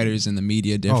 The writers and the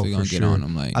media definitely gonna get on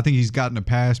him. Like, I think he's gotten a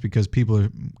pass because people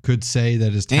could say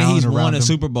that his talent, and he's won a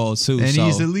Super Bowl too, and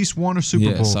he's at least won a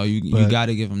Super Bowl. So you got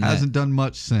to give him that. Hasn't done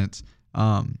much since.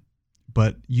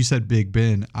 But you said Big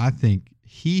Ben. I think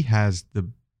he has the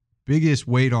biggest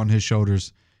weight on his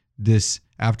shoulders. This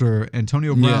after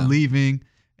Antonio Brown leaving,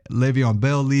 Le'Veon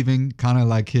Bell leaving, kind of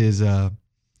like his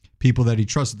people that he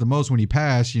trusted the most when he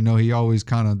passed. You know, he always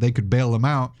they could bail him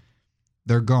out.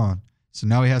 They're gone. So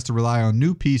now he has to rely on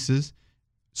new pieces.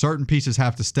 Certain pieces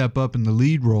have to step up in the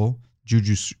lead role.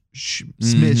 Juju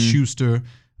Smith-Schuster,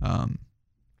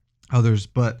 others.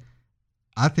 But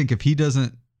I think if he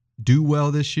doesn't do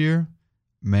well this year,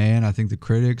 man, I think the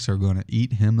critics are going to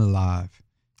eat him alive.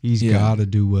 He's got to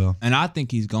do well. And I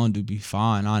think he's going to be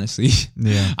fine, honestly.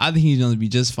 Yeah. I think he's going to be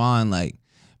just fine. Like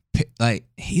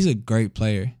he's a great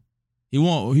player. He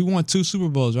won 2 Super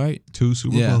Bowls, right? 2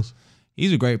 Super Bowls.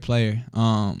 He's a great player.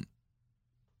 And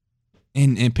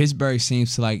Pittsburgh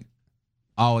seems to like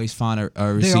always find a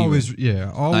receiver. They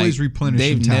always replenish.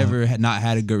 They've never not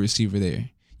had a good receiver there.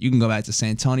 You can go back to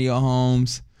Santonio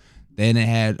Holmes. Then they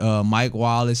had Mike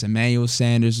Wallace, Emmanuel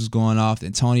Sanders was going off,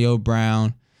 Antonio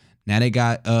Brown. Now they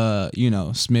got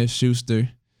Smith-Schuster,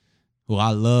 who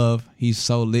I love. He's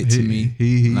so lit to me.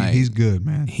 He's good,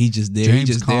 man. He just there. He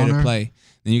just there to play.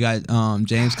 Then you got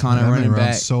James Conner running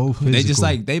back. So physical. They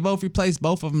just they both replaced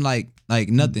both of them like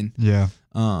nothing. Yeah.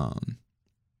 I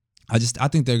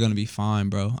think they're gonna be fine,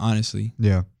 bro. Honestly.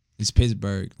 Yeah. It's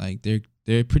Pittsburgh. Like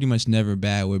they're pretty much never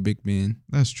bad with Big Ben.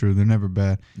 That's true. They're never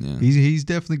bad. Yeah. He's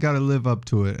definitely got to live up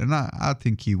to it, and I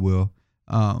think he will.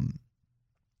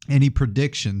 Any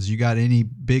predictions? You got any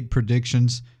big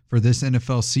predictions for this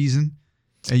NFL season?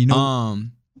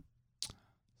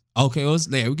 Okay,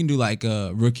 we can do like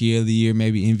a rookie of the year,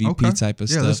 maybe MVP type of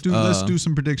stuff. Let's do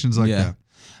some predictions like that.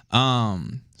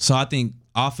 So I think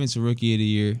offensive rookie of the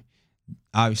year.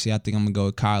 Obviously, I think I'm gonna go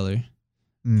with Kyler.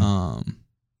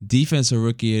 Defensive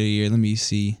rookie of the year. Let me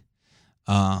see.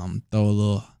 Throw a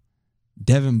little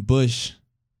Devin Bush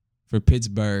for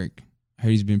Pittsburgh. I heard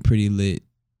he's been pretty lit.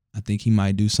 I think he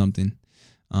might do something.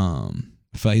 I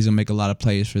feel like he's gonna make a lot of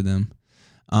plays for them.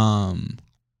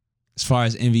 As far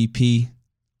as MVP,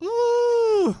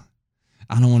 I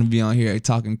don't want to be on here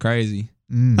talking crazy.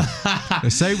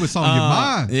 Say what's on your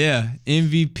mind. Yeah,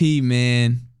 MVP,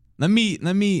 man. Let me.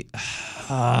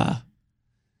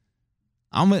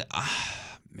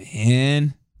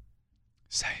 Man.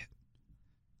 Say it.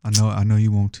 I know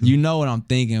you won't too. You know what I'm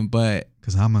thinking, but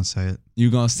because I'm gonna say it. You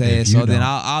gonna say it, so then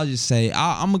I'll just say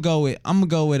I'm gonna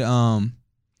go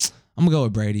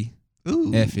with Brady.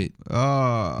 Ooh. F it.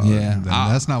 Oh, yeah.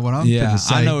 That's not what I'm gonna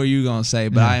say. I know what you're gonna say,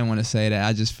 but I didn't want to say that.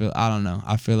 I just feel I don't know.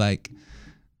 I feel like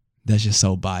that's just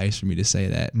so biased for me to say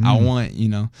that. I want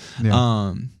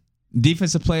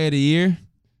defensive player of the year.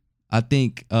 I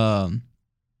think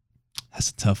that's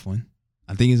a tough one.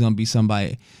 I think it's gonna be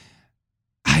somebody.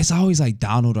 It's always like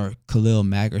Donald or Khalil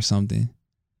Mack or something.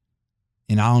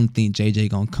 And I don't think JJ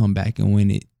gonna come back and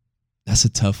win it. That's a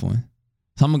tough one.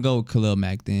 So I'm gonna go with Khalil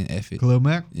Mack then. F it. Khalil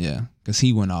Mack? Yeah, because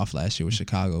he went off last year with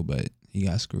Chicago, but he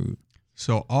got screwed.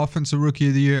 So offensive rookie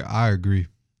of the year, I agree.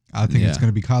 I think it's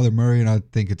gonna be Kyler Murray, and I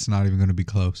think it's not even gonna be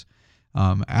close.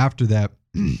 After that,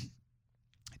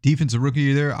 defensive rookie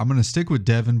of the year, I'm gonna stick with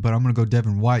Devin, but I'm gonna go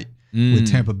Devin White. with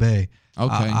Tampa Bay.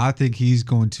 Okay. I think he's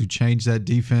going to change that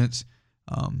defense.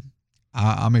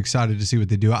 I'm excited to see what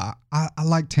they do. I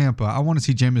like Tampa. I want to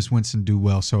see Jameis Winston do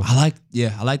well. So I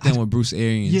like them with Bruce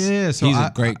Arians. Yeah, so he's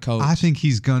a great coach. I think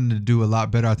he's going to do a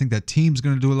lot better. I think that team's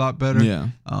going to do a lot better. Yeah.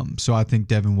 So I think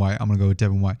Devin White. I'm going to go with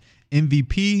Devin White.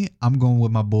 MVP, I'm going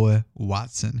with my boy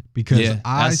Watson because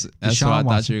that's what I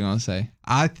thought you were going to say.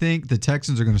 I think the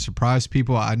Texans are going to surprise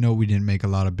people. I know we didn't make a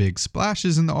lot of big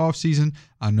splashes in the offseason.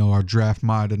 I know our draft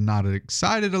might have not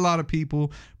excited a lot of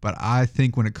people, but I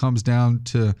think when it comes down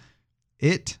to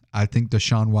it, I think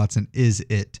Deshaun Watson is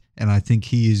it, and I think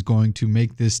he is going to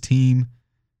make this team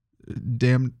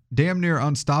damn near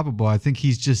unstoppable. I think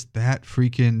he's just that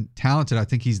freaking talented. I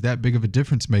think he's that big of a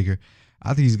difference maker.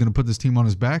 I think he's going to put this team on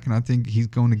his back, and I think he's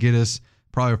going to get us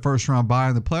probably a first-round bye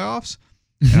in the playoffs.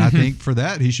 And I think for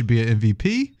that, he should be an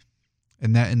MVP,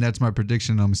 and that's my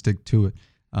prediction. I'm going to stick to it.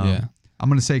 I'm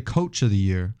going to say Coach of the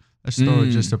Year. Let's throw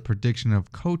just a prediction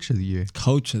of Coach of the Year.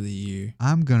 Coach of the Year.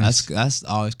 I'm going to... That's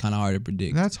always kind of hard to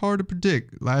predict. That's hard to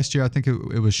predict. Last year, I think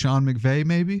it was Sean McVay,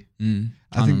 maybe.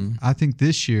 I think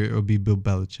this year it will be Bill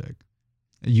Belichick.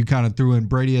 You kind of threw in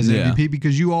Brady as MVP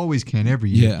because you always can every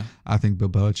year. Yeah. I think Bill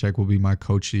Belichick will be my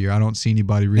Coach of the Year. I don't see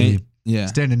anybody really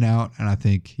standing out, and I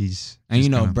think he's...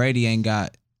 And Brady ain't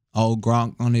got old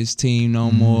Gronk on his team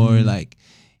no more. Like,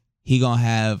 he gonna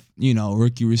have,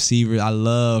 rookie receiver. I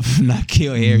love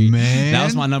N'Keal Harry. Man. That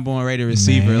was my number one rated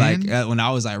receiver. Man. Like, when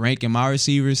I was ranking my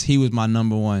receivers, he was my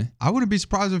number one. I wouldn't be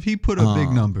surprised if he put up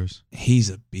big numbers. He's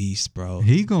a beast, bro.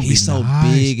 He's so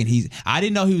big, and I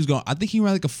didn't know he was going. I think he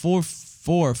ran like a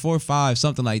 4.5,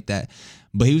 something like that.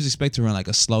 But he was expected to run like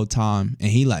a slow time, and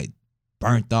he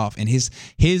burnt off. And his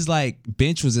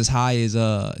bench was as high as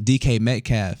DK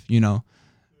Metcalf.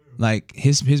 Like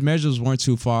his measures weren't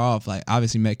too far off. Like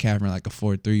obviously Metcalf ran like a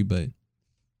 4.3, but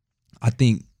I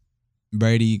think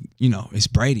Brady, it's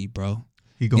Brady, bro.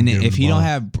 And then if you don't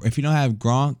have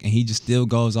Gronk and he just still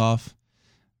goes off,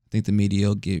 I think the media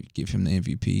will give him the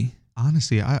MVP.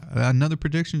 Honestly, another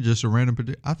prediction, just a random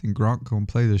prediction. I think Gronk gonna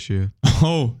play this year.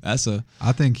 Oh, that's a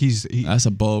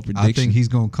bold prediction. I think he's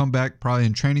gonna come back probably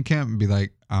in training camp and be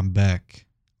like, "I'm back.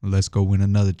 Let's go win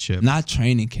another chip." Not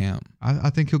training camp.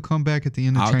 I think he'll come back at the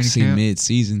end of training camp. I'll see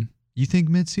mid-season. You think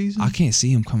mid-season? I can't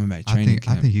see him coming back training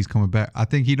camp. I think he's coming back. I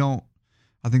think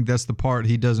that's the part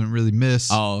he doesn't really miss.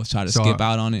 Oh, try to skip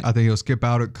out on it? I think he'll skip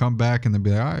out it, come back, and then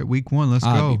be like, all right, week 1, let's go.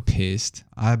 I'll be pissed.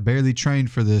 I barely trained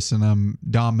for this, and I'm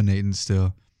dominating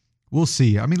still. We'll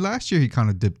see. I mean, last year he kind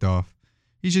of dipped off.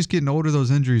 He's just getting older. Those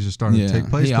injuries are starting to take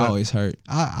place. He always hurt.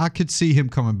 I could see him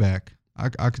coming back.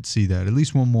 I could see that. At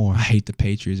least one more. I hate the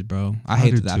Patriots, bro. I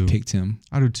hate that I picked him.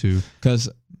 I do too. Because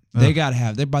they're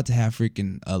about to have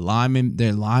freaking a lineman,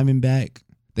 their lineman back.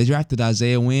 They drafted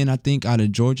Isaiah Wynn, I think, out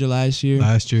of Georgia last year.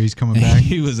 Last year he's coming back.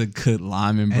 He was a good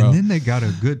lineman, bro. And then they got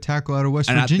a good tackle out of West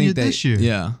Virginia this year.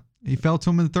 Yeah. He fell to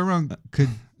him in the third round.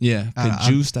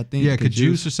 Cajuste, I think. Yeah,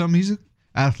 Cajuste or something. He's an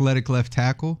athletic left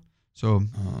tackle. So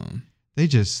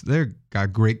they're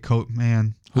got great coach,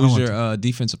 man. Who's your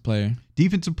defensive player?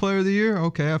 Defensive player of the year?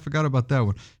 Okay, I forgot about that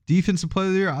one. Defensive player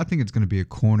of the year? I think it's going to be a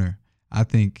corner. I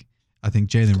think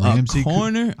Jalen Ramsey. A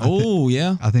corner?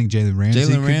 I think Jalen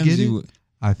Ramsey could get it.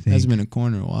 I think has been a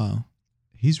corner a while.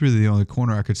 He's really the only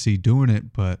corner I could see doing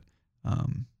it, but I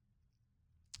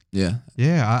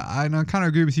kind of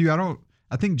agree with you.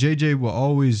 I think JJ will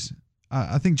always.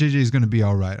 I think JJ is going to be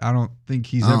all right. I don't think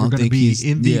he's ever going to be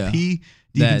MVP,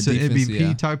 defensive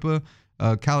MVP type of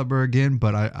caliber again.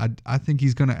 But I think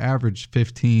he's going to average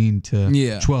 15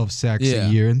 to 12 sacks a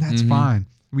year, and that's fine.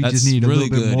 We just need a little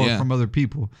bit more from other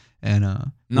people.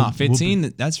 And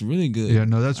 15. That's really good. Yeah,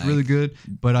 no, that's really good.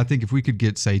 But I think if we could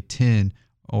get say 10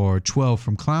 or 12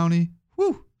 from Clowney,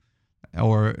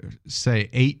 or say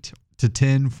 8 to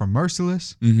 10 from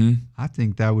Merciless, I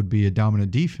think that would be a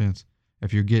dominant defense.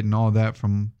 If you're getting all that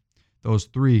from those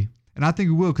three, and I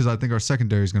think we will because I think our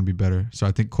secondary is going to be better. So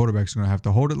I think quarterbacks are going to have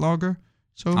to hold it longer.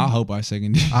 So I hope our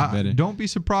secondary is better. Don't be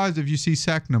surprised if you see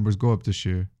sack numbers go up this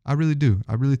year. I really do.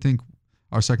 I really think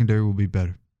our secondary will be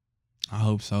better. I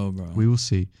hope so, bro. We will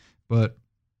see. But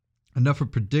enough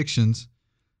of predictions.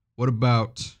 What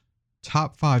about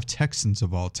top 5 Texans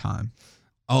of all time?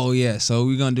 Oh yeah, so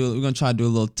we're gonna try to do a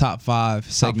little top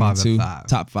 5 segment too.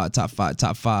 Top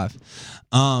five.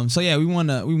 So yeah, we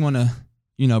wanna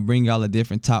bring y'all a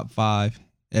different top 5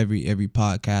 every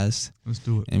podcast. Let's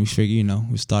do it. And we figure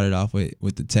we started off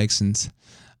with the Texans.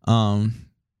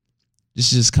 This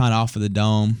is just kind of off of the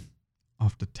dome,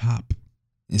 off the top.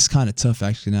 It's kind of tough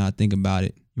actually now I think about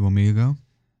it. You want me to go?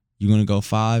 You gonna go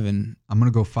 5 and I'm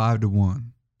gonna go 5-1.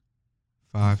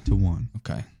 5-1.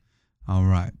 Okay. All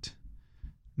right.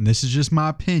 and this is just my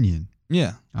opinion.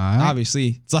 Yeah. All right.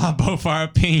 Obviously, it's all both our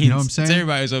opinions. You know what I'm saying? It's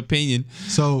everybody's opinion.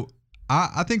 So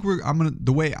I think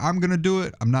the way I'm gonna do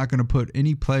it, I'm not gonna put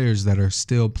any players that are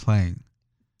still playing.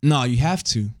 No, you have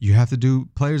to. You have to do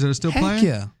players that are still playing?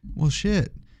 Yeah. Well,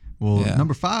 shit. Well,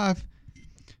 number 5.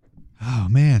 Oh,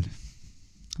 man.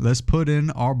 Let's put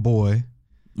in our boy.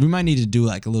 We might need to do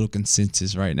like a little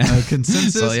consensus right now.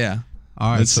 Consensus? So, yeah.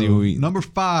 All right. Let's see what we... Number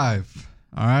 5.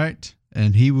 All right.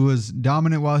 And he was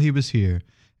dominant while he was here.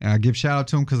 And I give shout out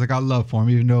to him because I got love for him,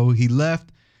 even though he left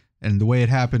and the way it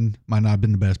happened might not have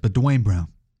been the best. But Dwayne Brown.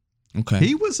 Okay.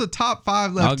 He was a top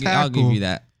 5 left tackle. I'll give you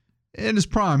that. In his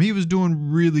prime, he was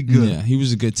doing really good. Yeah, he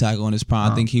was a good tackle in his prime.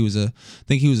 I think he was a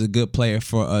good player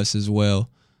for us as well.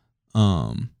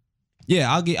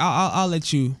 Yeah, I'll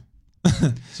let you.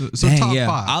 so dang, top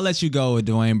 5. I'll let you go with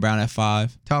Dwayne Brown at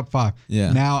 5. Top 5.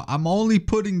 Yeah. Now I'm only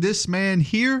putting this man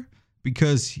here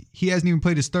because he hasn't even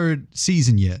played his 3rd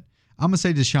season yet. I'm gonna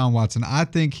say Deshaun Watson. I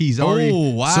think he's already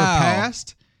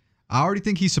surpassed. I already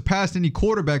think he surpassed any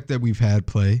quarterback that we've had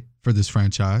play for this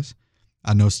franchise.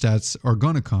 I know stats are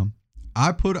gonna come.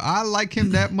 I like him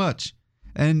that much,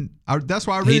 and that's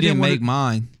why I really didn't make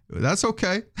mine. That's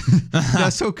okay.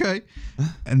 That's okay.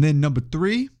 And then number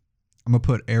 3, I'm gonna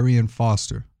put Arian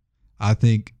Foster. I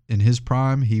think in his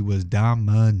prime he was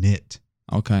dominant.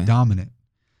 Okay, dominant.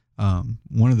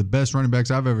 One of the best running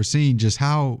backs I've ever seen. Just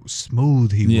how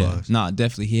smooth he was. No,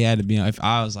 definitely he had to be on. If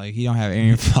I was like, he don't have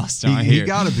Arian Foster on here, he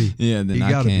gotta be. Yeah, then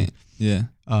I can't. Be.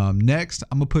 Yeah. Next,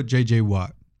 I'm gonna put J.J.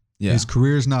 Watt. Yeah. His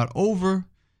career's not over.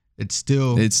 It's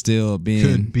still being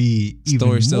could be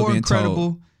even more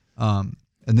incredible. And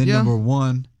then number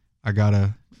 1, I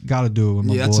gotta do it with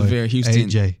my boy. That's a very Houston.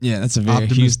 AJ. Yeah, that's a very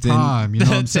Optimus Houston. Prime, you know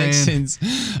what I'm Texans.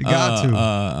 saying? You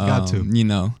got to. You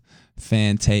know,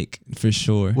 fan take for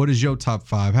sure. What is your top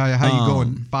 5? How you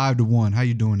going 5 to 1? How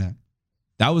you doing that?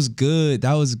 That was good.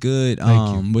 Thank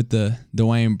you. With the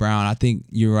Dwayne Brown, I think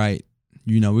you're right.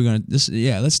 You know, we're gonna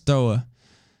let's throw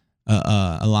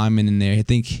a lineman in there. I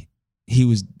think he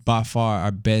was by far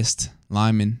our best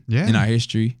lineman in our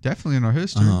history. Definitely in our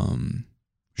history.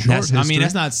 That's not saying much.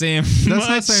 That's not saying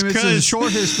it's a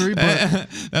short history, but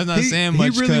that's not saying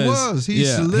much. He really was. He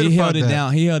held it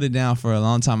down. He held it down for a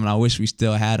long time, and I wish we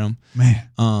still had him.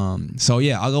 Man. So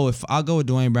yeah, I'll go with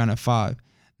Dwayne Brown at 5.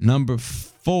 Number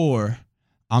 4,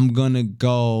 I'm gonna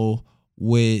go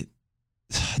with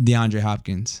DeAndre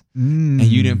Hopkins. And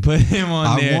you didn't put him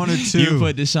on there. I wanted to. You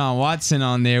put Deshaun Watson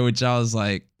on there, which I was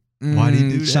like, why did he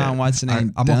do that? Deshaun Watson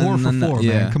ain't I'm a whore for 4,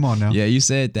 man. Come on now. Yeah, you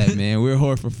said that, man. We're a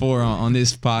whore for 4 on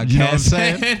this podcast. You know what I'm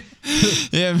saying?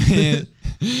 Yeah, man.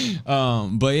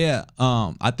 But yeah,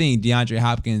 I think DeAndre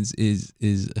Hopkins is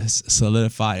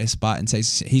solidified his spot in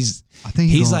Texas. He's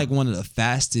like one of the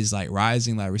fastest like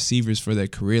rising like receivers for their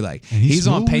career. Like he's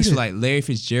on pace with like Larry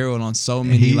Fitzgerald on so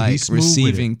many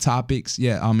receiving topics.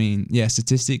 Yeah, I mean,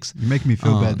 statistics. You make me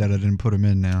feel bad that I didn't put him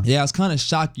in now. Yeah, I was kind of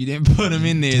shocked you didn't put him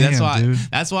in there. Damn,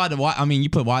 that's why you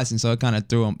put Watson, so it kind of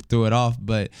threw it off.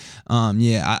 But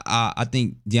I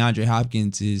think DeAndre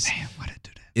Hopkins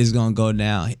is gonna go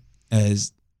down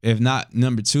as, if not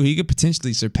number 2, he could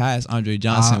potentially surpass Andre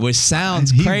Johnson, which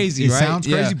sounds crazy, right? It sounds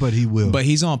crazy, but he will. But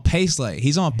he's on pace. Like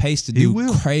he's on pace to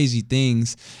do crazy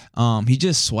things. He's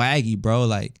just swaggy, bro.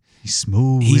 Like he's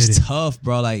smooth. He's tough,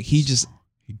 bro. Like he just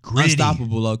gritty.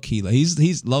 Unstoppable, low key. Like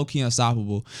he's low key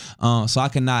unstoppable. So I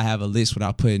cannot have a list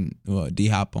without putting D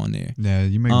Hop on there. Yeah,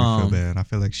 you make me feel bad. I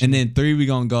feel like shit. And then 3, we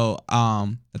gonna go.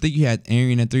 I think you had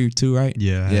Arian at 3 too, right?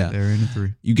 Yeah, I had Arian at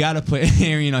 3. You gotta put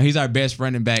Arian. He's our best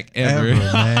running back ever.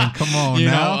 Man. Come on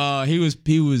now. He was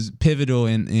pivotal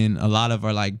in a lot of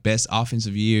our like best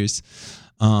offensive years.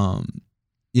 So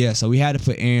we had to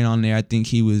put Arian on there. I think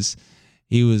he was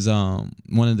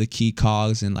one of the key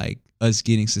cogs in like us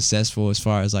getting successful as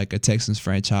far as like a Texans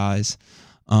franchise.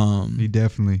 He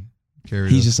definitely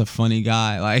carried He's us. just a funny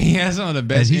guy. Like he has some of the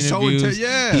best interviews.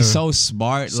 He's so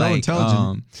smart. So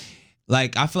intelligent.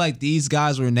 Like I feel like these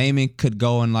guys we're naming could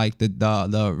go in like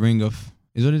the ring of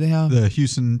what do they have? The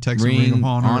Houston Texans ring of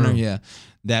honor. Yeah,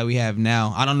 that we have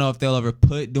now. I don't know if they'll ever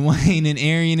put Dwayne and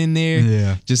Arian in there.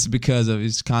 Yeah, just because of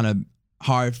his kind of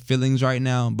hard feelings right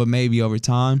now, but maybe over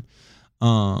time.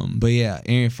 But yeah,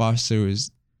 Arian Foster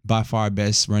is by far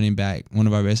best running back, one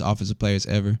of our best offensive players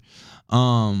ever.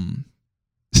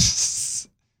 This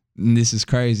is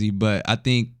crazy, but I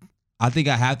think I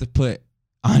have to put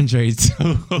Andre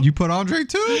too. You put Andre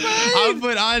too, man? I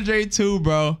put Andre too,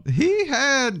 bro.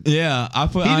 I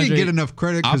put Andre. He didn't get enough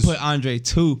credit. I put Andre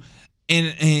too,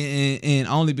 and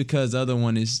only because the other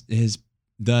one has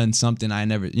done something I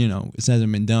never, it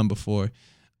hasn't been done before,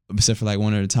 except for like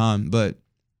one at a time. But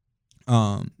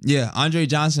Andre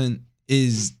Johnson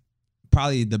is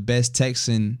probably the best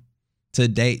Texan to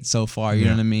date so far. You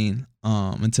know what I mean?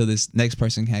 Until this next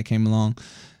person came along.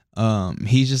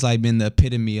 He's just like been the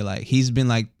epitome of like, he's been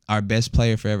like our best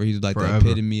player forever. He's like the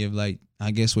epitome of like,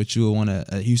 I guess what you would want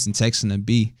a Houston Texan to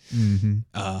be.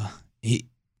 He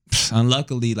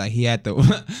unluckily, like, he had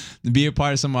to be a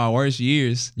part of some of our worst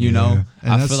years, you know.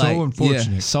 And I feel so like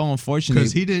unfortunate. Yeah, so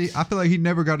unfortunate. Because I feel like he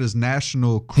never got his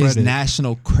national credit.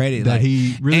 That like,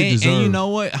 he really deserved. And you know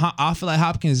what? I feel like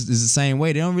Hopkins is the same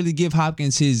way. They don't really give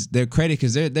Hopkins their credit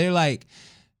because they're like,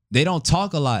 they don't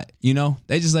talk a lot, you know.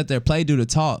 They just let their play do the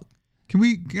talk. Can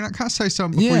I say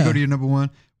something before you go to your number one?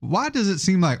 Why does it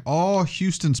seem like all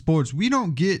Houston sports, we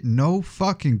don't get no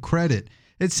fucking credit?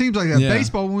 It seems like that.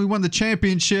 Baseball, when we won the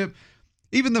championship,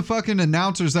 even the fucking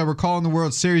announcers that were calling the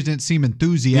World Series didn't seem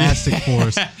enthusiastic for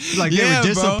us. Like, they were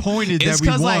disappointed that we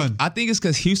won. Like, I think it's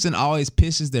because Houston always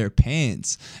pisses their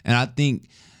pants. And I think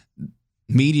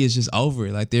media is just over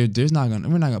it. Like, we're not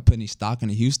gonna put any stock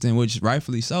into Houston, which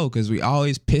rightfully so, because we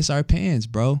always piss our pants,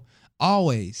 bro.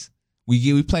 Always.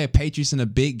 We play a Patriots in a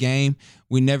big game,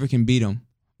 we never can beat them.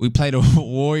 We play the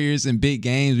Warriors in big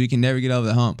games, we can never get over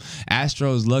the hump.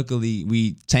 Astros, luckily,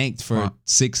 we tanked for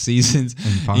 6 seasons,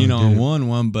 and won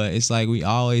one, but it's like we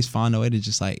always find a way to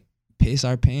just like piss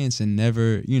our pants and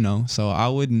never, so I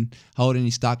wouldn't hold any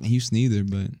stock in Houston either.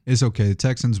 But it's okay. The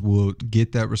Texans will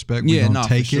get that respect. We're gonna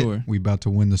take it. We about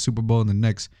to win the Super Bowl in the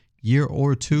next year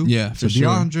or two. Yeah, so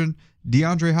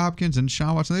DeAndre Hopkins and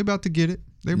Sean Watson, they about to get it.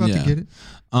 They're about to get it.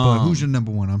 But who's your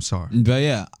number one? I'm sorry. But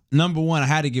yeah, number one, I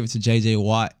had to give it to J.J.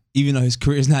 Watt. Even though his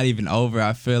career is not even over,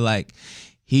 I feel like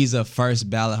he's a first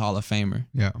ballot Hall of Famer.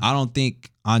 Yeah. I don't think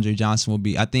Andre Johnson will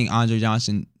be. I think Andre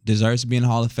Johnson deserves to be in the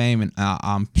Hall of Fame, and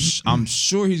I'm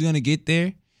sure he's going to get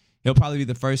there. He'll probably be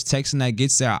the first Texan that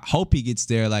gets there. I hope he gets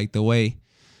there, like the way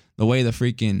the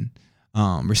freaking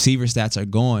receiver stats are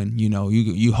going.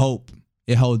 You hope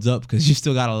it holds up because you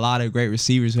still got a lot of great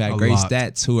receivers who had great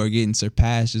stats who are getting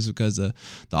surpassed just because the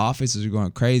offenses are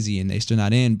going crazy and they still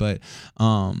not in. But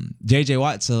J.J.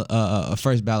 Watt's a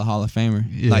first ballot Hall of Famer.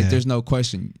 Yeah. Like, there's no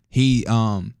question. He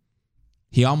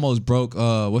almost broke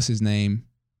what's his name?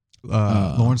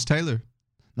 Lawrence Taylor.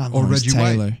 Not Lawrence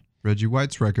Taylor. White. Reggie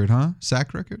White's record, huh?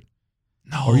 Sack record?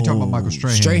 No. Or are you talking about Michael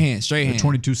Strahan? Strahan.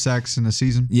 22 sacks in the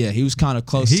season. Yeah, he was kind of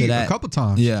close to that. A couple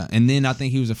times. Yeah, and then I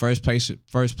think he was the first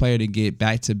player to get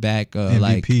back-to-back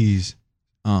MVPs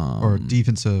or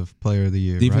defensive player of the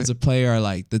year. Defensive player, or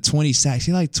like the 20 sacks.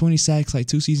 He like 20 sacks like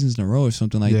 2 seasons in a row or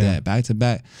something like that,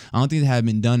 back-to-back. I don't think that had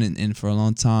been done in for a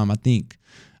long time. I think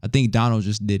Donald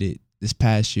just did it this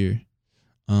past year.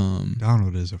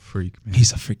 Donald is a freak, man.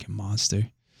 He's a freaking monster.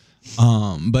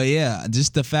 But yeah,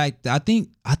 just the fact that I think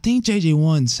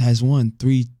JJ has won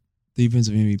 3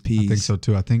 defensive MVPs. I think so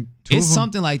too. I think it's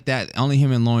something like that. Only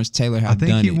him and Lawrence Taylor have done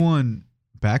it. I think he won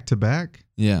back to back.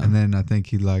 Yeah, and then I think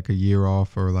he like a year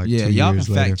off or like 2 years later. Yeah, y'all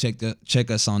can fact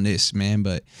check us on this, man.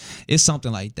 But it's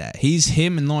something like that.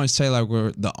 Him and Lawrence Taylor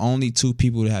were the only 2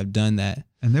 people to have done that.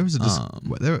 And there was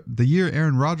the year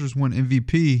Aaron Rodgers won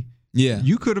MVP. Yeah,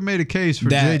 you could have made a case for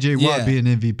J.J. Watt being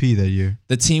MVP that year.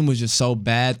 The team was just so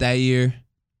bad that year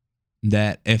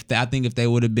that I think if they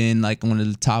would have been like one of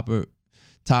the top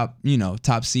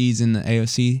seeds in the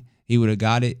AFC, he would have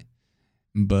got it.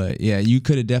 But yeah, you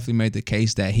could have definitely made the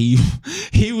case that he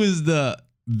was the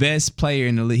best player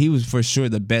in the league. He was for sure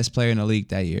the best player in the league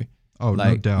that year. Oh,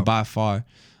 no doubt, by far.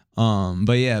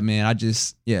 But yeah, man,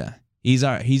 he's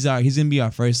gonna be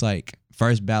our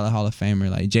first ballot Hall of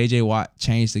Famer. Like, J.J. Watt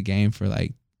changed the game for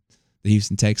like the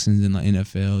Houston Texans in the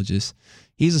NFL. Just,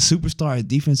 he's a superstar, a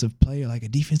defensive player, like a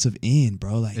defensive end,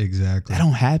 bro. Like, exactly. That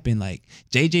don't happen. Like,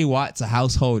 J.J. Watt's a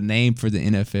household name for the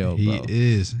NFL, bro.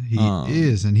 He is.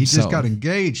 And he just got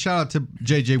engaged. Shout out to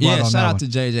J.J. Watt. Yeah, shout out to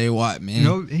J.J. Watt,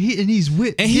 man.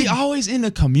 He always in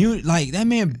the community. Like, that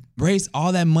man raised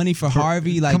all that money for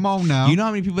Harvey. Like, come on now. You know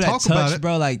how many people that touched,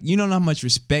 bro? Like, you don't know how much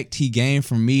respect he gained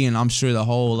from me, and I'm sure the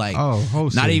whole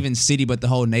not even city, but the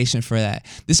whole nation for that.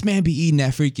 This man be eating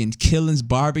that freaking Killings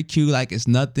barbecue like it's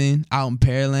nothing out in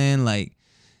Pearland. Like,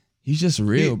 he's just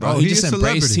real, bro. He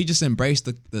just embraced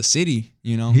the city.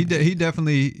 You know, he could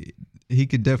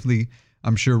definitely,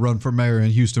 I'm sure, run for mayor in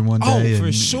Houston one day. Oh,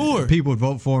 for sure. People would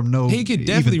vote for him. He could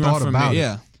definitely run for mayor.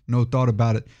 Yeah, no thought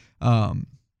about it.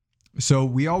 So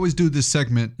we always do this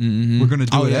segment. Mm-hmm. We're going to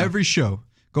do it every show.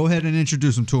 Go ahead and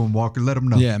introduce them to him, Walker. Let them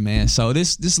know. Yeah, man. So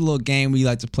this little game we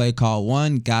like to play called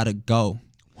One Gotta Go.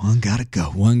 One Gotta Go.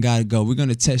 One Gotta Go. We're going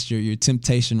to test your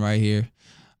temptation right here.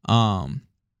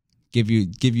 Give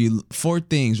you 4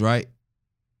 things, right?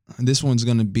 This is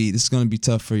going to be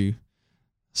tough for you.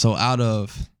 So out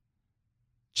of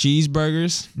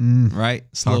cheeseburgers, right?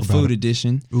 Slow food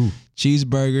edition. Ooh.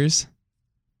 Cheeseburgers,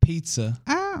 pizza.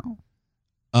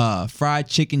 Ow. Fried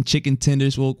chicken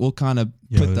tenders. We'll kind of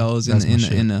put those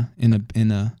in a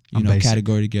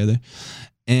category together.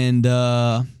 And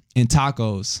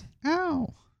tacos.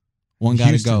 Ow. One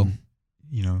gotta go.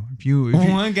 You know, if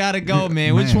one gotta go,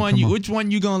 man. Which one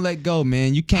you gonna let go,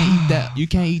 man? You can't eat that. You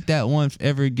can't eat that one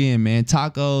ever again, man.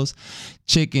 Tacos,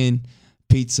 chicken,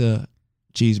 pizza,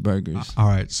 cheeseburgers. All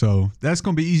right, so that's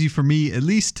gonna be easy for me at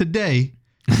least today,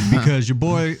 because your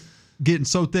boy getting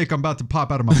so thick I'm about to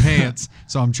pop out of my pants.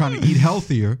 So I'm trying to eat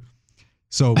healthier.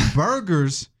 So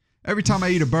burgers. Every time I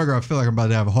eat a burger, I feel like I'm about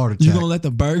to have a heart attack. You gonna let the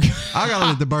burger? I gotta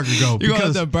let the burger go. You gonna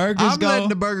let the burgers go? I'm letting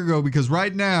the burger go because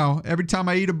right now, every time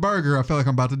I eat a burger, I feel like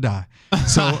I'm about to die.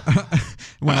 So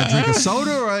when I drink a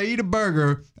soda or I eat a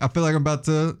burger, I feel like I'm about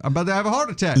to have a heart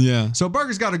attack. Yeah. So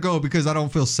burgers gotta go because I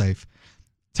don't feel safe.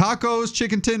 Tacos,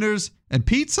 chicken tenders, and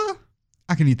pizza,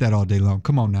 I can eat that all day long.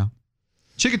 Come on now.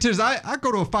 Chicken tenders, I go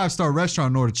to a 5-star restaurant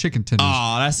and order chicken tenders.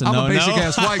 Oh, that's a no-no. I'm a basic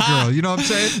ass white girl. You know what I'm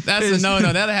saying? That's a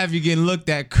no-no. That'll have you getting looked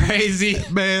at crazy.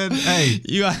 Man, hey.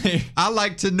 I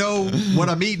like to know what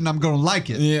I'm eating. I'm going to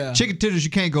like it. Yeah. Chicken tenders, you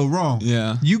can't go wrong.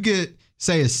 Yeah. You get,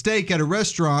 say, a steak at a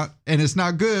restaurant and it's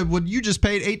not good. Well, you just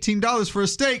paid $18 for a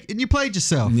steak and you played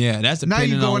yourself. Yeah, that's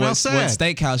depending on what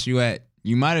steakhouse you at.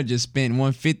 You might have just spent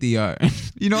 $150 or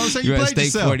you know what I'm saying? You played steak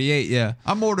yourself. 48, yeah.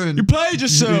 I'm ordering. You played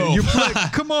yourself.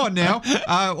 Come on now.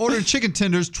 Ordering chicken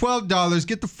tenders, $12.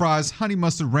 Get the fries, honey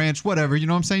mustard ranch, whatever. You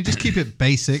know what I'm saying? Just keep it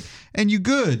basic, and you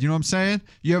good. You know what I'm saying?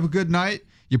 You have a good night.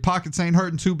 Your pockets ain't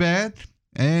hurting too bad,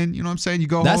 and you know what I'm saying? You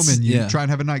go home and you try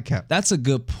and have a nightcap. That's a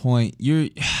good point.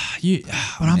 But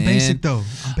I'm basic though.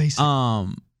 I'm basic.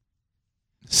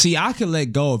 See, I could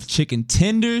let go of chicken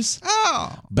tenders,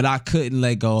 but I couldn't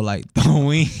let go like the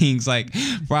wings, like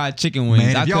fried chicken wings.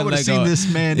 Man, if y'all would have seen this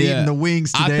man eating the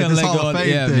wings today, this Hall of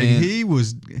Fame thing,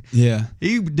 man.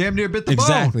 He damn near bit the bone.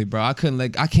 Exactly, bro. I can't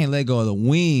let go of the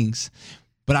wings,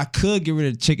 but I could get rid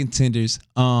of the chicken tenders.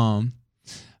 Man,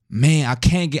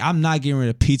 I'm not getting rid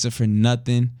of pizza for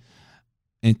nothing.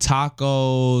 And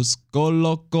tacos, go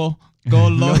loco. Go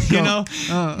low, you know.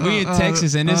 We in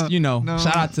Texas, and it's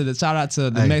shout out to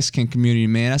the Mexican community,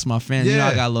 man. That's my friend. Yeah, you know,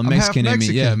 I got a little Mexican in me,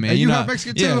 yeah, man. Hey, you have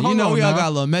Mexican too. Yeah, we all got a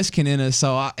little Mexican in us.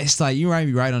 So it's like you might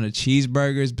be right on the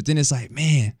cheeseburgers, but then it's like,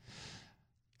 man,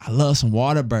 I love some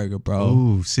Whataburger, bro.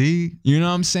 Ooh, see, you know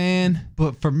what I'm saying?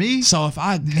 But for me, so if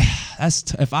I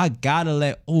gotta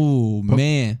let, that's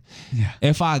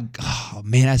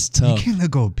tough. You can't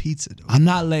let go of pizza, though. I'm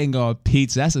not letting go of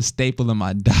pizza. That's a staple in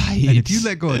my diet. And if you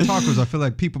let go of tacos, I feel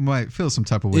like people might feel some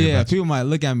type of way. Yeah, people might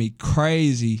look at me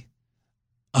crazy.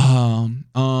 Yeah,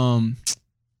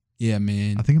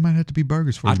 man. I think it might have to be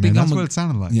burgers for you, man. That's what it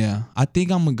sounded like. Yeah, I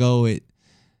think I'm gonna go with.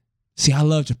 See, I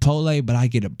love Chipotle, but I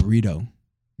get a burrito.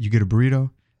 You get a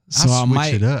burrito? So I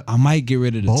might get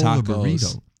rid of the tacos.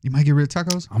 Burrito. You might get rid of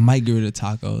tacos? I might get rid of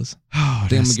tacos. I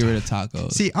think I'm going to get rid of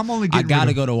tacos. See, I'm only getting I got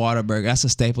to go to Whataburger. That's a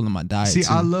staple in my diet, See,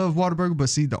 I love Whataburger, but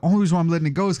see, the only reason why I'm letting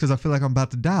it go is because I feel like I'm about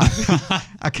to die.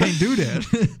 I can't do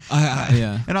that.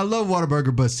 Yeah. And I love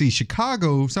Whataburger, but see,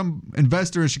 Chicago, some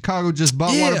investor in Chicago just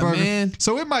bought Whataburger. Man.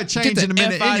 So it might change in a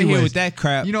minute anyway. With that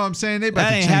crap. You know what I'm saying?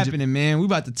 That ain't happening, man. We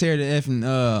about to tear the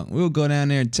effing, we'll go down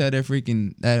there and tear that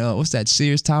freaking, what's that,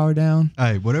 Sears Tower down?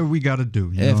 Hey, whatever we got to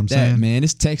do. You know what I'm saying? Man.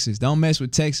 It's Texas. Don't mess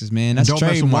with Texas, man. That's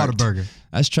trademarked. Whataburger.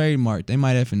 That's trademarked. They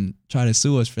might effing try to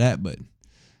sue us for that, but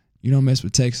you don't mess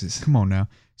with Texas. Come on now.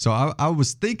 So I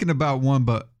was thinking about one,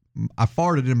 but I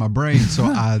farted in my brain, so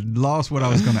I lost what I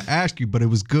was going to ask you, but it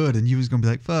was good, and you was going to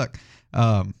be like, fuck.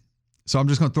 So I'm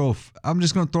just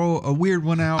gonna throw a weird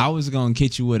one out. I was gonna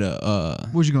hit you with a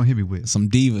what you gonna hit me with? Some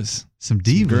divas. Some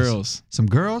girls. Some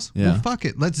girls? Yeah. Well, fuck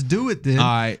it. Let's do it then. All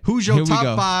right. Who's your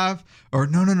top 5? Or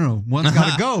no. One's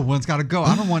gotta go. One's gotta go.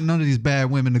 I don't want none of these bad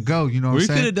women to go. You know what I'm saying?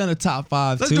 We could have done a top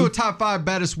 5 Let's do a top 5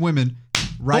 baddest women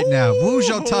right now. Who's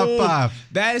your top 5?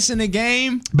 Baddest in the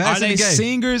game? Baddest are in the game.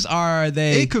 Singers or are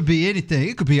they? It could be anything.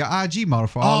 It could be an IG model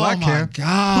for all I care. Oh my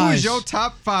gosh. Who's your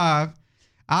top 5?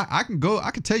 I can go.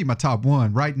 I can tell you my top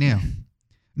 1 right now.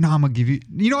 No, I'm gonna give you.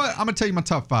 You know what? I'm gonna tell you my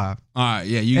top 5. All right,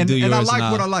 yeah, you do yours. And I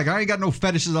like what I like. I ain't got no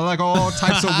fetishes. I like all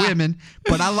types of women,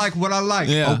 but I like what I like.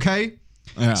 Yeah. Okay.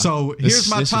 Yeah. So here's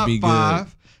my top 5. Good.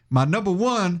 My number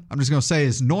 1, I'm just gonna say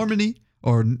is Normani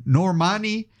or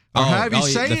Normani or however you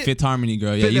say it. The Fifth Harmony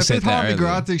girl. Yeah, you said Fifth Harmony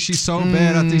girl. I think she's so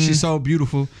bad. I think she's so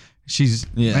beautiful.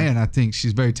 Man, I think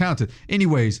she's very talented.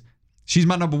 Anyways, she's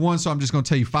my number 1. So I'm just gonna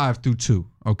tell you 5 through 2.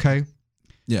 Okay.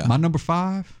 Yeah. My number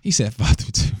 5. He said 5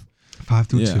 through 2. 5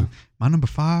 through 2. My number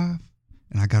 5,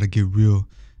 and I gotta get real,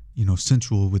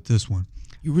 sensual with this one.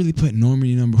 You really put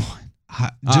Normani number 1?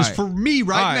 For me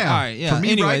right now. All right, yeah. For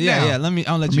me right now. Yeah.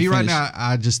 I'll let you finish. Me right now,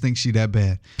 I just think she that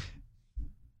bad.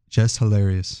 Just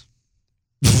hilarious.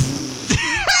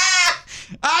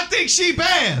 I think she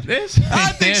bad.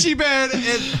 I think she bad. I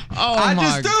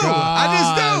just do.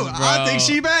 I think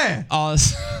she bad.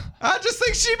 I just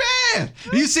think she bad.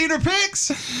 You seen her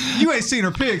pics? You ain't seen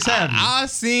her pics, have you?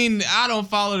 I don't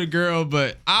follow the girl,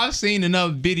 but I've seen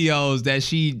enough videos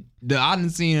that I done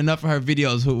seen enough of her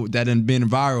videos that done been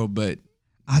viral, but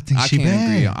I think she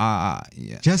bad. Agree.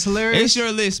 Yeah. Just hilarious. It's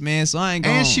your list, man, so I ain't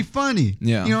going. And she funny.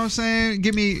 Yeah. You know what I'm saying?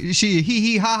 Give me, she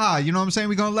hee ha ha. You know what I'm saying?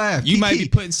 We gonna laugh. You might be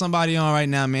putting somebody on right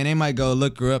now, man. They might go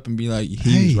look her up and be like,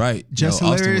 he was right. Just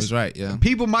hilarious. Austin was right, yeah.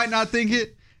 People might not think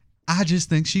it. I just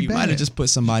think she bad. You might have just put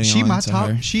somebody on. She my top.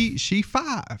 Her. She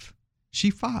 5.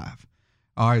 She 5.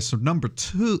 All right, so number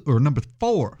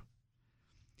 4.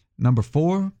 Number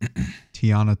 4,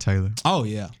 Teyana Taylor. Oh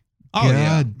yeah.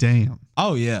 God damn.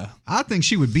 Oh yeah. I think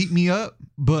she would beat me up,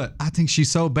 but I think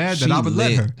she's so bad that I would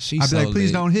let her. I'd be like,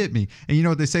 please don't hit me. And you know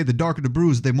what they say, the darker the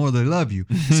bruise, the more they love you.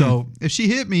 So if she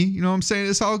hit me, you know what I'm saying?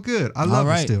 It's all good. I love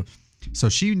her still. So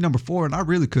she number 4, and I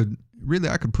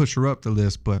I could push her up the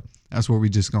list, but that's where we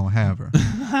just gonna have her.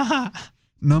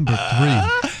 Number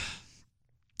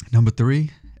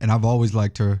 3, and I've always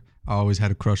liked her. I always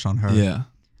had a crush on her. Yeah.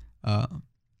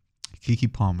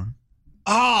 Keke Palmer.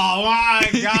 Oh my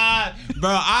God, bro!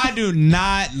 I do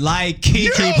not like Keke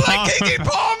Palmer. Like Keke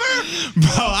Palmer,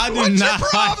 bro. I do What's not your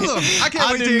problem? Like, I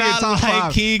can't wait to hear your top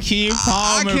 5. Keke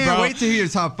Palmer, I can't bro. wait to hear your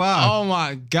top 5. Oh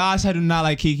my gosh, I do not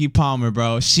like Keke Palmer,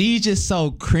 bro. She's just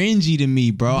so cringy to me,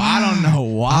 bro. I don't know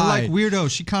why. I like weirdo.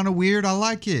 She kind of weird. I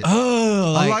like it.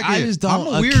 Oh, I like it. I just don't.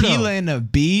 I'm a weirdo. Akilah and a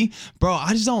B, bro.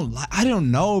 I just don't like. I don't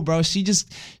know, bro. She just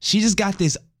got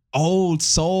this old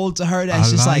soul to her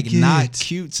that's just like not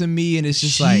cute to me, and it's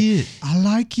just like I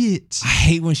like it. I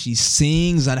hate when she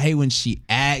sings. I hate when she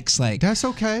acts. Like that's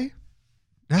okay.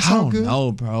 That's all good.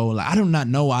 No, bro. Like I do not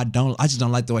know. I just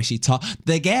don't like the way she talk.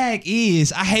 The gag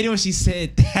is I hate it when she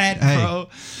said that, bro.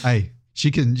 Hey,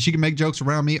 she can make jokes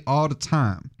around me all the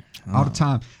time. All the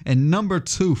time. And number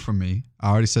 2 for me, I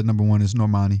already said number 1 is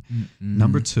Normani.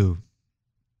 Number 2.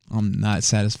 I'm not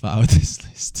satisfied with this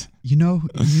list. You know,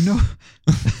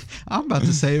 I'm about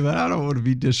to say, but I don't want to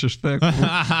be disrespectful.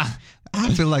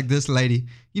 I feel like this lady,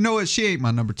 you know what? She ain't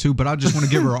my number 2, but I just want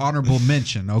to give her an honorable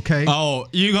mention, okay? Oh,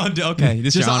 you gonna do, okay.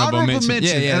 This is your honorable mention.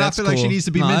 Yeah, and I feel like she needs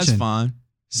to be mentioned. That's fine.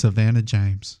 Savannah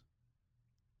James.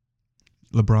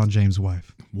 LeBron James'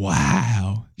 wife.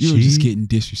 Wow. You're just getting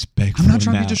disrespectful. I'm not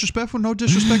trying to be disrespectful. No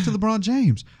disrespect to LeBron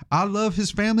James. I love his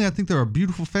family. I think they're a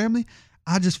beautiful family.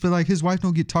 I just feel like his wife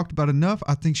don't get talked about enough.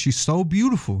 I think she's so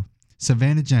beautiful.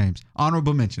 Savannah James.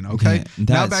 Honorable mention, okay? Yeah,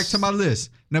 now back to my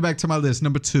list. Number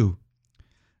 2.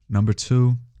 I'm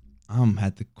going to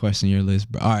have to question your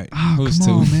list, bro. All right. Oh, who's come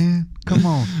 2? on, man. Come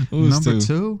on. Who's number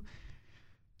 2?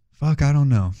 Fuck, I don't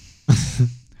know.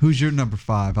 Who's your number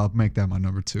 5? I'll make that my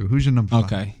number 2. Who's your number 5?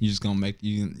 Okay. You just going to make,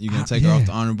 you going to take her off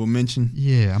the honorable mention?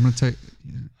 Yeah, I'm going to take.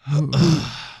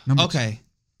 Number okay.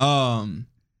 2.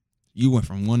 You went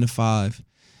from 1 to 5.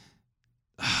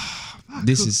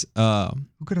 This is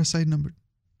who could I say number?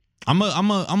 I'm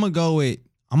gonna go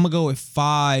with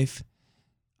 5.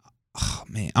 Oh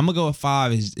man, I'm gonna go with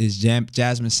 5 is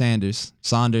Jasmine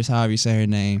Saunders, however you say her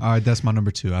name. All right, that's my number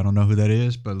 2. I don't know who that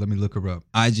is, but let me look her up.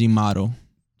 IG model.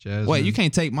 Jasmine. Wait, you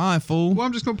can't take mine, fool. Well,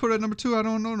 I'm just gonna put her at number 2. I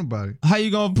don't know nobody. How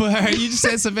you gonna put her? You just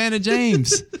said Savannah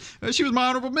James. She was my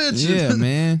honorable mention. Yeah,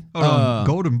 man. Hold on.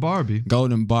 Golden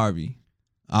Barbie.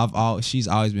 She's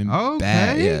always been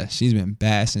bad. Yeah, she's been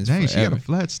bad since forever. She got a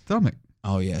flat stomach.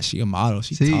 Oh yeah, she a model.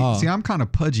 She's tall. See, I'm kind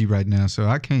of pudgy right now, so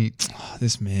I can't. Oh,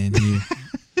 this man here.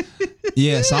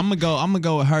 Yeah, so I'm gonna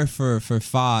go with her for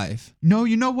 5. No,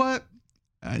 you know what?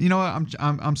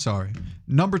 I'm sorry.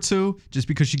 Number 2, just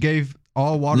because she gave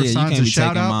all water signs a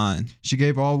shout out. Mine. She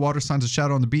gave all water signs a shout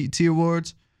out on the BET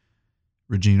Awards.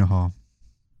 Regina Hall.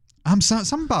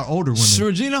 Something about older women.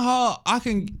 Regina Hall,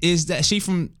 is that she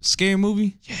from Scary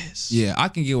Movie? Yes. Yeah, I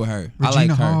can get with her. Regina I like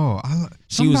her. Hall.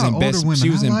 She was in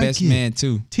Best Man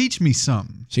too. Teach me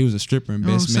something. She was a stripper in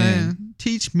Best Man.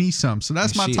 Teach me something. So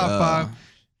that's my top 5.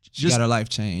 She got her life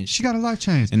changed. She got her life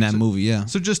changed in that movie, yeah.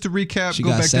 So just to recap, go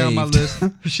back down my list.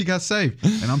 She got saved,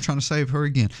 and I'm trying to save her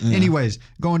again. Yeah. Anyways,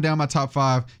 going down my top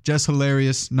 5, just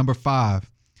hilarious. Number 5,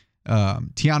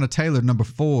 Teyana Taylor. Number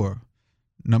 4,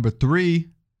 number 3.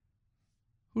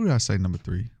 Who did I say number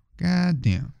 3? God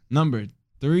damn. Number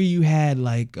 3, you had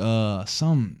like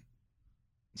some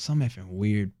effing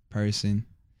weird person.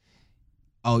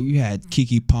 Oh, you had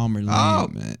Keke Palmer.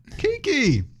 Man.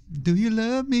 Keke, do you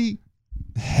love me?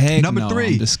 Heck number no, 3.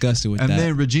 I'm disgusted with and that.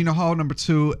 then Regina Hall, number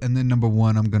 2. And then number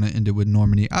 1, I'm going to end it with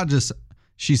Normani.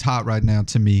 She's hot right now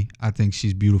to me. I think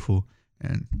she's beautiful.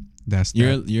 And that's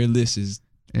that. Your list is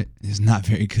not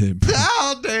very good, bro.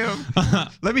 Oh, damn.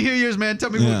 Let me hear yours, man. Tell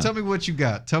me what you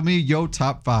got. Tell me your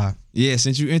top 5. Yeah,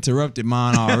 since you interrupted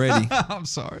mine already. I'm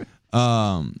sorry.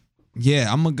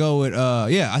 Yeah, I'm going to go with,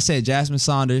 I said Jasmine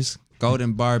Saunders,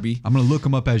 Golden Barbie. I'm going to look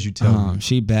them up as you tell me.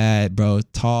 She bad, bro.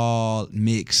 Tall,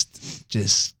 mixed,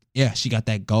 just, yeah, she got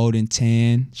that golden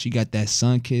tan. She got that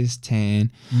sun-kissed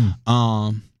tan.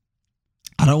 I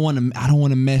don't want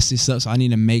to mess this up, so I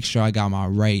need to make sure I got my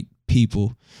right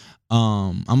people.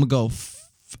 I'm going to go,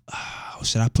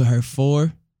 should I put her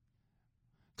 4?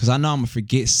 Because I know I'm going to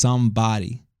forget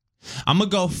somebody. I'm going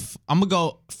to go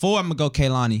 4. I'm going to go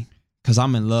Kehlani. Because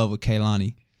I'm in love with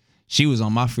Kehlani. She was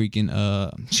on my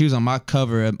she was on my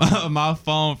cover of my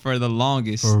phone for the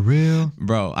longest. For real?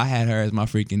 Bro, I had her as my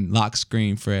freaking lock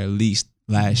screen for at least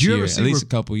last year. At least a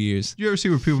couple years. You ever see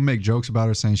where people make jokes about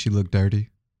her saying she looked dirty?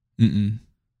 Mm-mm.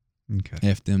 Okay.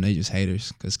 F them, they just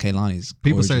haters. Because Kehlani's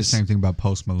people gorgeous. say the same thing about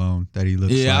Post Malone, that he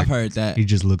looks I've heard that. He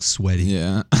just looks sweaty.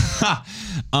 Yeah.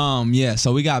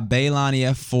 So we got Baylani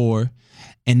at 4.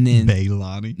 And then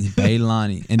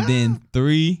Baylani. And then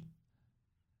 3,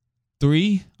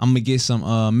 I'm gonna get some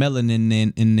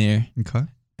melanin in there. Okay.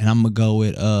 And I'm gonna go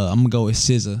with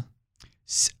SZA.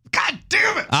 God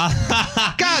damn it!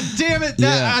 God damn it!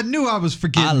 I knew I was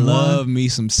forgetting. I love me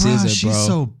some SZA, bro. She's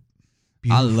so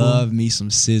beautiful. I love me some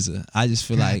SZA. I just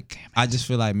feel like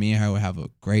me and her would have a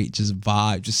great just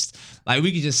vibe. Just like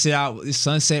we could just sit out this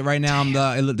sunset right now.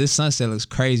 This sunset looks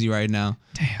crazy right now.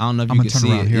 Damn. I don't know if you can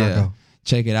see it. Here I go.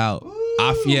 Check it out.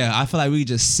 I feel like we could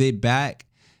just sit back.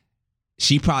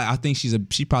 I think she's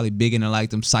probably big into like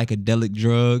them psychedelic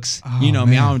drugs. Oh, you know,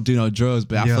 man. I don't do no drugs,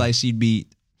 but I feel like she'd be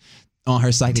on her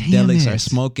psychedelics or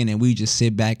smoking, and we just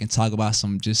sit back and talk about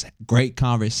some just great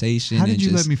conversation. How did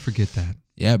you let me forget that?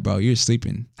 Yeah, bro, you're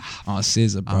sleeping on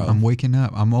SZA, bro. I'm waking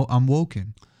up. I'm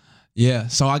woken. Yeah,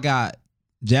 so I got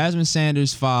Jasmine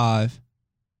Sanders 5.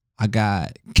 I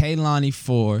got Kehlani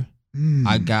 4.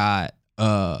 I got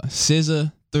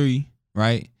SZA 3.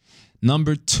 Right,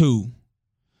 number 2.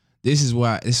 This is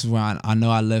where I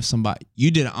know I left somebody. You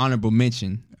did an honorable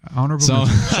mention. Mention. Shout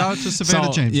out to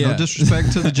Savannah James. Yeah. No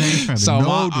disrespect to the James family. So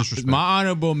no disrespect. My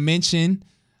honorable mention,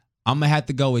 I'm gonna have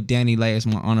to go with Danny Lay as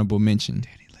my honorable mention.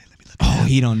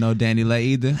 He don't know Danny Lay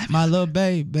either. My little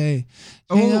baby.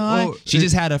 She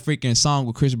just had a freaking song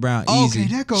with Chris Brown. Easy.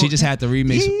 She just had the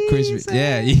remix with Chris.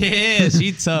 Yeah,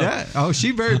 she tough.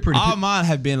 She very pretty. All mine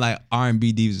have been like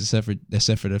R&B divas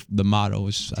except for the motto,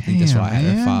 which I think that's why I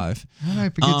had her 5.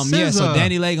 So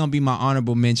Danny Lay gonna be my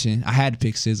honorable mention. I had to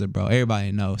pick SZA, bro.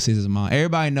 Everybody know SZA's mine.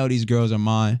 Everybody know these girls are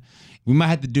mine. We might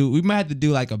have to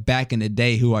do like a back in the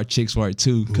day who our chicks were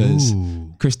too, because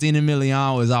Christina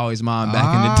Milian was always mine back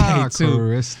in the day too.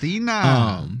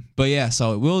 Christina. But yeah,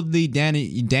 so we'll lead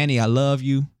Danny. Danny, I love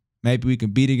you. Maybe we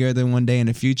can be together one day in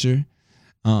the future.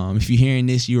 If you're hearing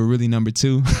this, you were really number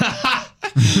 2.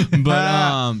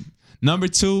 But number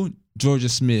 2, Georgia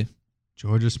Smith.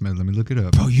 Georgia Smith. Let me look it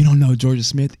up. Bro, you don't know Georgia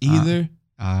Smith either?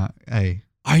 Hey.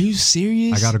 Are you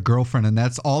serious? I got a girlfriend, and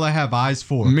that's all I have eyes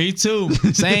for. Me too.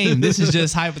 Same. This is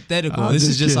just hypothetical. This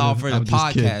is just all for the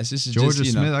podcast. This is Georgia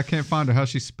just, Smith. I can't find her. How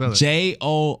she spell it? Jorja.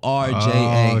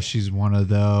 Oh, she's one of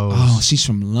those. Oh, she's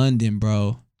from London,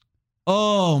 bro.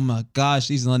 Oh my gosh,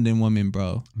 these London women,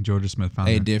 bro. Georgia Smith found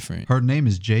her. They different. Her name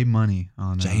is J Money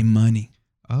on J Money.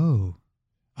 Oh,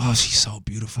 she's so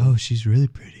beautiful. Oh, she's really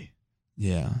pretty.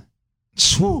 Yeah.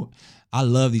 I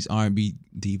love these R&B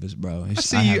divas, bro. I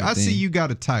see you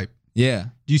got a type. Yeah.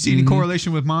 Do you see any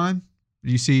correlation with mine?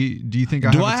 Do you think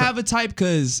I have a type?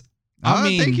 Because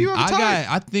I think you have a type.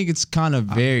 I think it's kind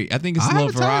of I think it's a little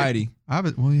variety.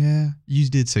 Well, yeah. You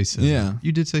did say so. Yeah.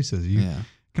 You did say so. Yeah.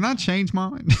 Can I change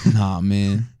mine? Nah,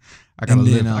 man. I gotta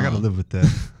live with that.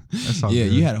 That's all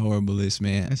good. You had a horrible list,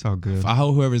 man. It's all good. I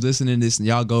hope whoever's listening to this,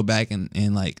 y'all go back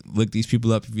and like look these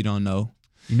people up if you don't know.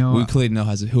 You know, we clearly know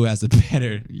who has the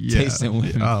better taste in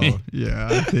women. Oh, yeah.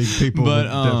 I think people would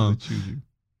definitely choose you.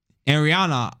 And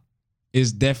Rihanna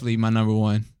is definitely my number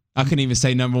 1. I couldn't even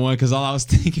say number 1 because all I was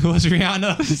thinking was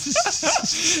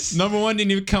Rihanna. Number 1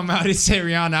 didn't even come out. It said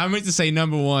Rihanna. I meant to say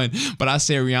number 1, but I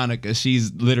said Rihanna because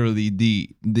she's literally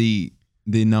the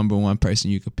number 1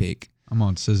 person you could pick. I'm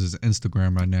on SZA's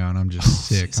Instagram right now, and I'm just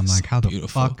sick. I'm like, how the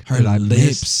fuck her did I lips,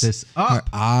 miss this up? Her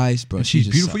eyes, bro. And she's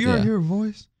beautiful. You ever hear her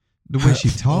voice? The way she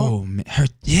talks. Oh man,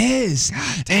 yes.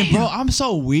 And bro, I'm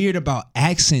so weird about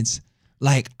accents.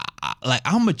 Like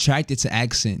I'm attracted to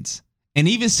accents, And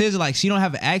even SZA, like, she don't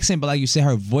have an accent, but like you said,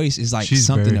 her voice is like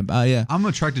something about, I'm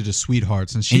attracted to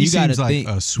sweethearts, and she seems like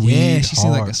a sweetheart. Yeah, she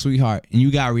seems like a sweetheart. And you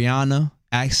got Rihanna,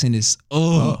 accent is,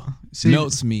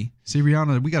 melts me. See,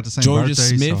 Rihanna, we got the same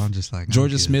birthday, so I'm just like,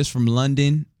 Georgia Smith from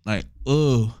London, like,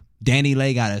 Danny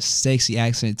Lay got a sexy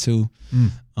accent too.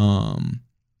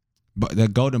 But the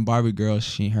Golden Barbie girl,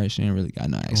 she ain't really got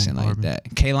no accent like that.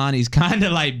 Kehlani's kind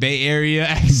of like Bay Area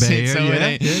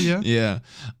accent. Yeah.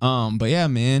 But yeah,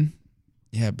 man.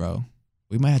 Yeah, bro.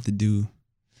 We might have to do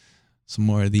some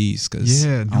more of these because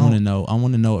I want to know. I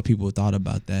want to know what people thought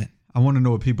about that. I want to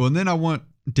know what people, and then I want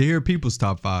to hear people's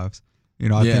top fives. You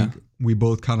know, I think we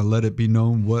both kind of let it be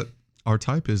known what our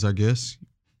type is, I guess.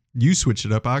 You switch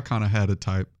it up. I kind of had a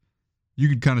type. You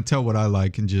could kind of tell what I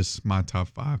like in just my top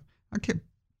five. I can't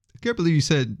believe you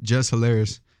said Jess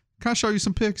Hilarious. Can I show you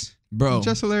some pics? Bro.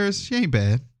 Jess Hilarious, she ain't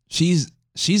bad. She's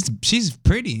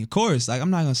pretty, of course. Like, I'm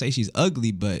not going to say she's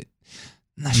ugly, but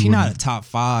she's not a top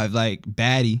five, like,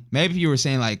 baddie. Maybe if you were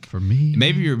saying, like, for me,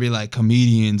 maybe you would be like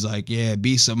comedians, like, yeah,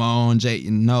 B. Simone, Jay.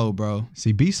 No, bro.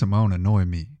 See, B. Simone annoyed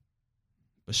me.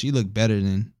 But she looked better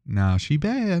than. No, she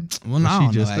bad. Well, no, I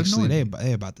don't know, actually.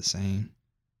 They about the same.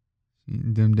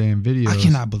 Them damn videos. I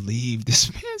cannot believe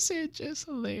this man said Jess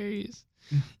Hilarious.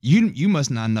 You must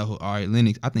not know who Ari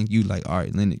Lennox. I think you like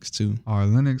Ari Lennox too. Ari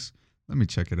Lennox. Let me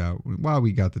check it out. While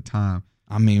we got the time.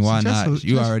 I mean, why not?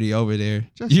 You already over there.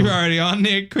 You already on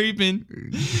there creeping.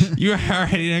 You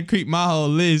already done creep my whole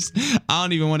list. I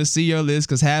don't even want to see your list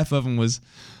because half of them was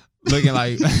looking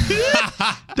like.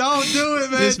 Don't do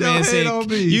it, man. This man Don't said, hate on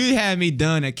me. You had me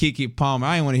done at Keke Palmer.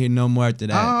 I ain't want to hear no more after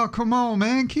that. Oh, come on,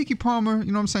 man. Keke Palmer,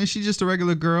 you know what I'm saying? She's just a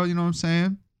regular girl, you know what I'm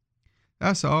saying?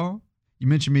 That's all. You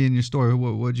mentioned me in your story.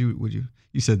 What'd you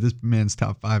said this man's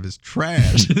top five is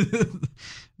trash.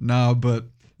 No, but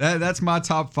that's my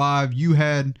top five. You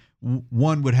had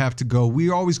one would have to go.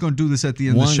 We're always going to do this at the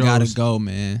end of the show. One got to go,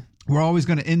 man. We're always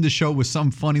going to end the show with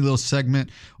some funny little segment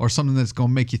or something that's going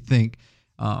to make you think.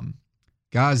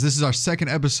 Guys, this is our second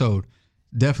episode.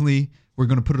 Definitely, we're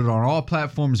going to put it on all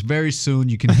platforms very soon.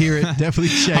 You can hear it. Definitely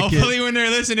check hopefully when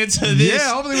they're listening to this.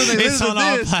 Yeah, hopefully when they listen to this. It's on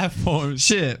all platforms.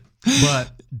 Shit.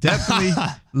 But definitely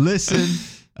listen.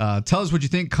 Tell us what you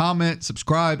think. Comment,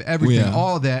 subscribe, everything,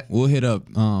 all that. We'll hit up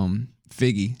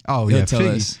Figgy. Oh, He'll yeah, tell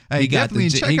Figgy. us. Hey, definitely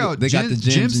check out they got the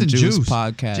Gems and Juice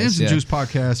podcast. Gems and Juice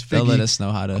podcast. Figgy, they'll let us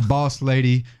know how to. Boss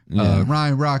Lady,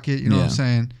 Ryan Rocket, you know what I'm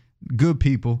saying? Good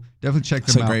people. Definitely check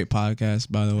them out. It's a great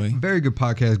podcast, by the way. Very good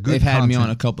podcast. Good They've had me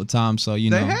on a couple of times, so,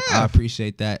 I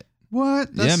appreciate that. What?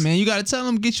 Yeah, man. You got to tell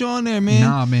them get you on there, man.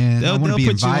 Nah, man. I want to be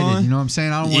invited. You know what I'm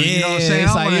saying? I don't want to, you know what I'm saying?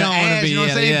 It's like you don't want to be, you know what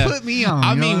I'm saying? Put me on.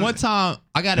 I mean, one time,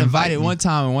 I got invited one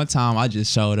time, and one time I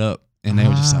just showed up, and they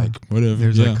were just like, whatever.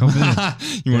 There's like, come in.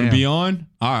 You want to be on?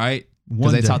 All right.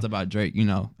 Because they talked about Drake, you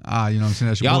know what I'm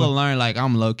saying? That's y'all will learn like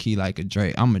I'm low key like a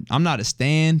Drake. I'm not a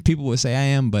stan. People would say I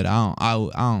am, but I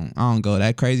don't go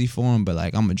that crazy for him. But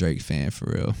like I'm a Drake fan for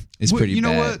real. It's pretty. You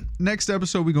know what? Next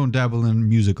episode we're gonna dabble in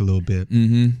music a little bit.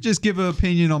 Mm-hmm. Just give an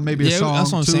opinion on maybe a song.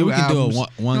 That's what I'm saying. We can do a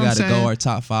one gotta go or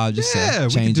top five. Just to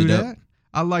change it up.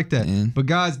 I like that. Yeah. But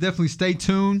guys, definitely stay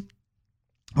tuned.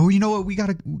 Oh, you know what?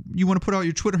 You want to put out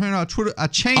your Twitter handle? I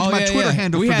changed my Twitter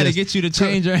handle. We had to get you to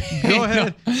change our Go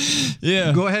ahead.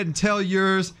 Yeah. Go ahead and tell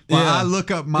yours while I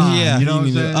look up mine. Yeah. You know what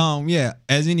I'm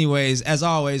saying? As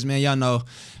always, man, y'all know,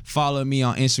 follow me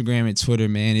on Instagram and Twitter,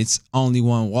 man. It's Only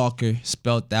One Walker,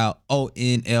 spelled out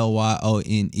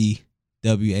ONLYONE.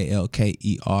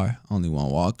 WALKER. Only One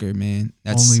Walker, man.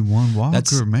 That's Only One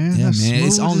Walker, man. Yeah, that's man.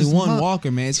 It's only one Walker,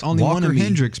 man. It's only Walker one of me.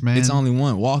 Hendrix, man. It's only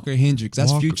one Walker Hendrix.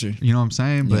 That's Walker, Future. You know what I'm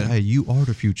saying? But hey, you are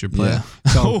the future player.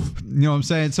 Yeah. So you know what I'm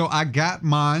saying? So I got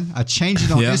mine. I changed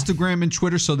it on Instagram and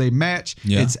Twitter so they match.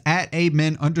 Yeah. It's at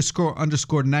amen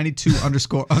 __92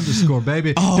 _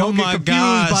 baby. Oh, don't get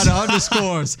confused by the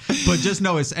underscores. But just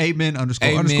know it's amen _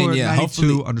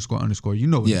 92 _ You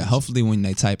know what it is. Hopefully when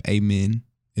they type amen,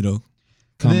 it'll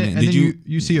And then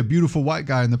you see a beautiful white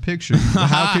guy in the picture.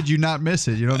 How could you not miss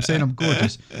it? You know what I'm saying? I'm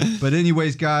gorgeous. But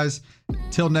anyways, guys,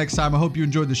 till next time, I hope you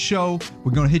enjoyed the show.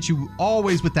 We're going to hit you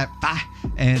always with that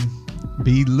and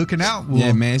be looking out.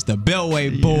 Yeah, man, it's the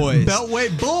Beltway Boys.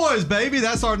 Beltway Boys, baby.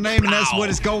 That's our name, and that's what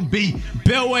it's going to be.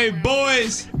 Beltway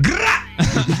Boys.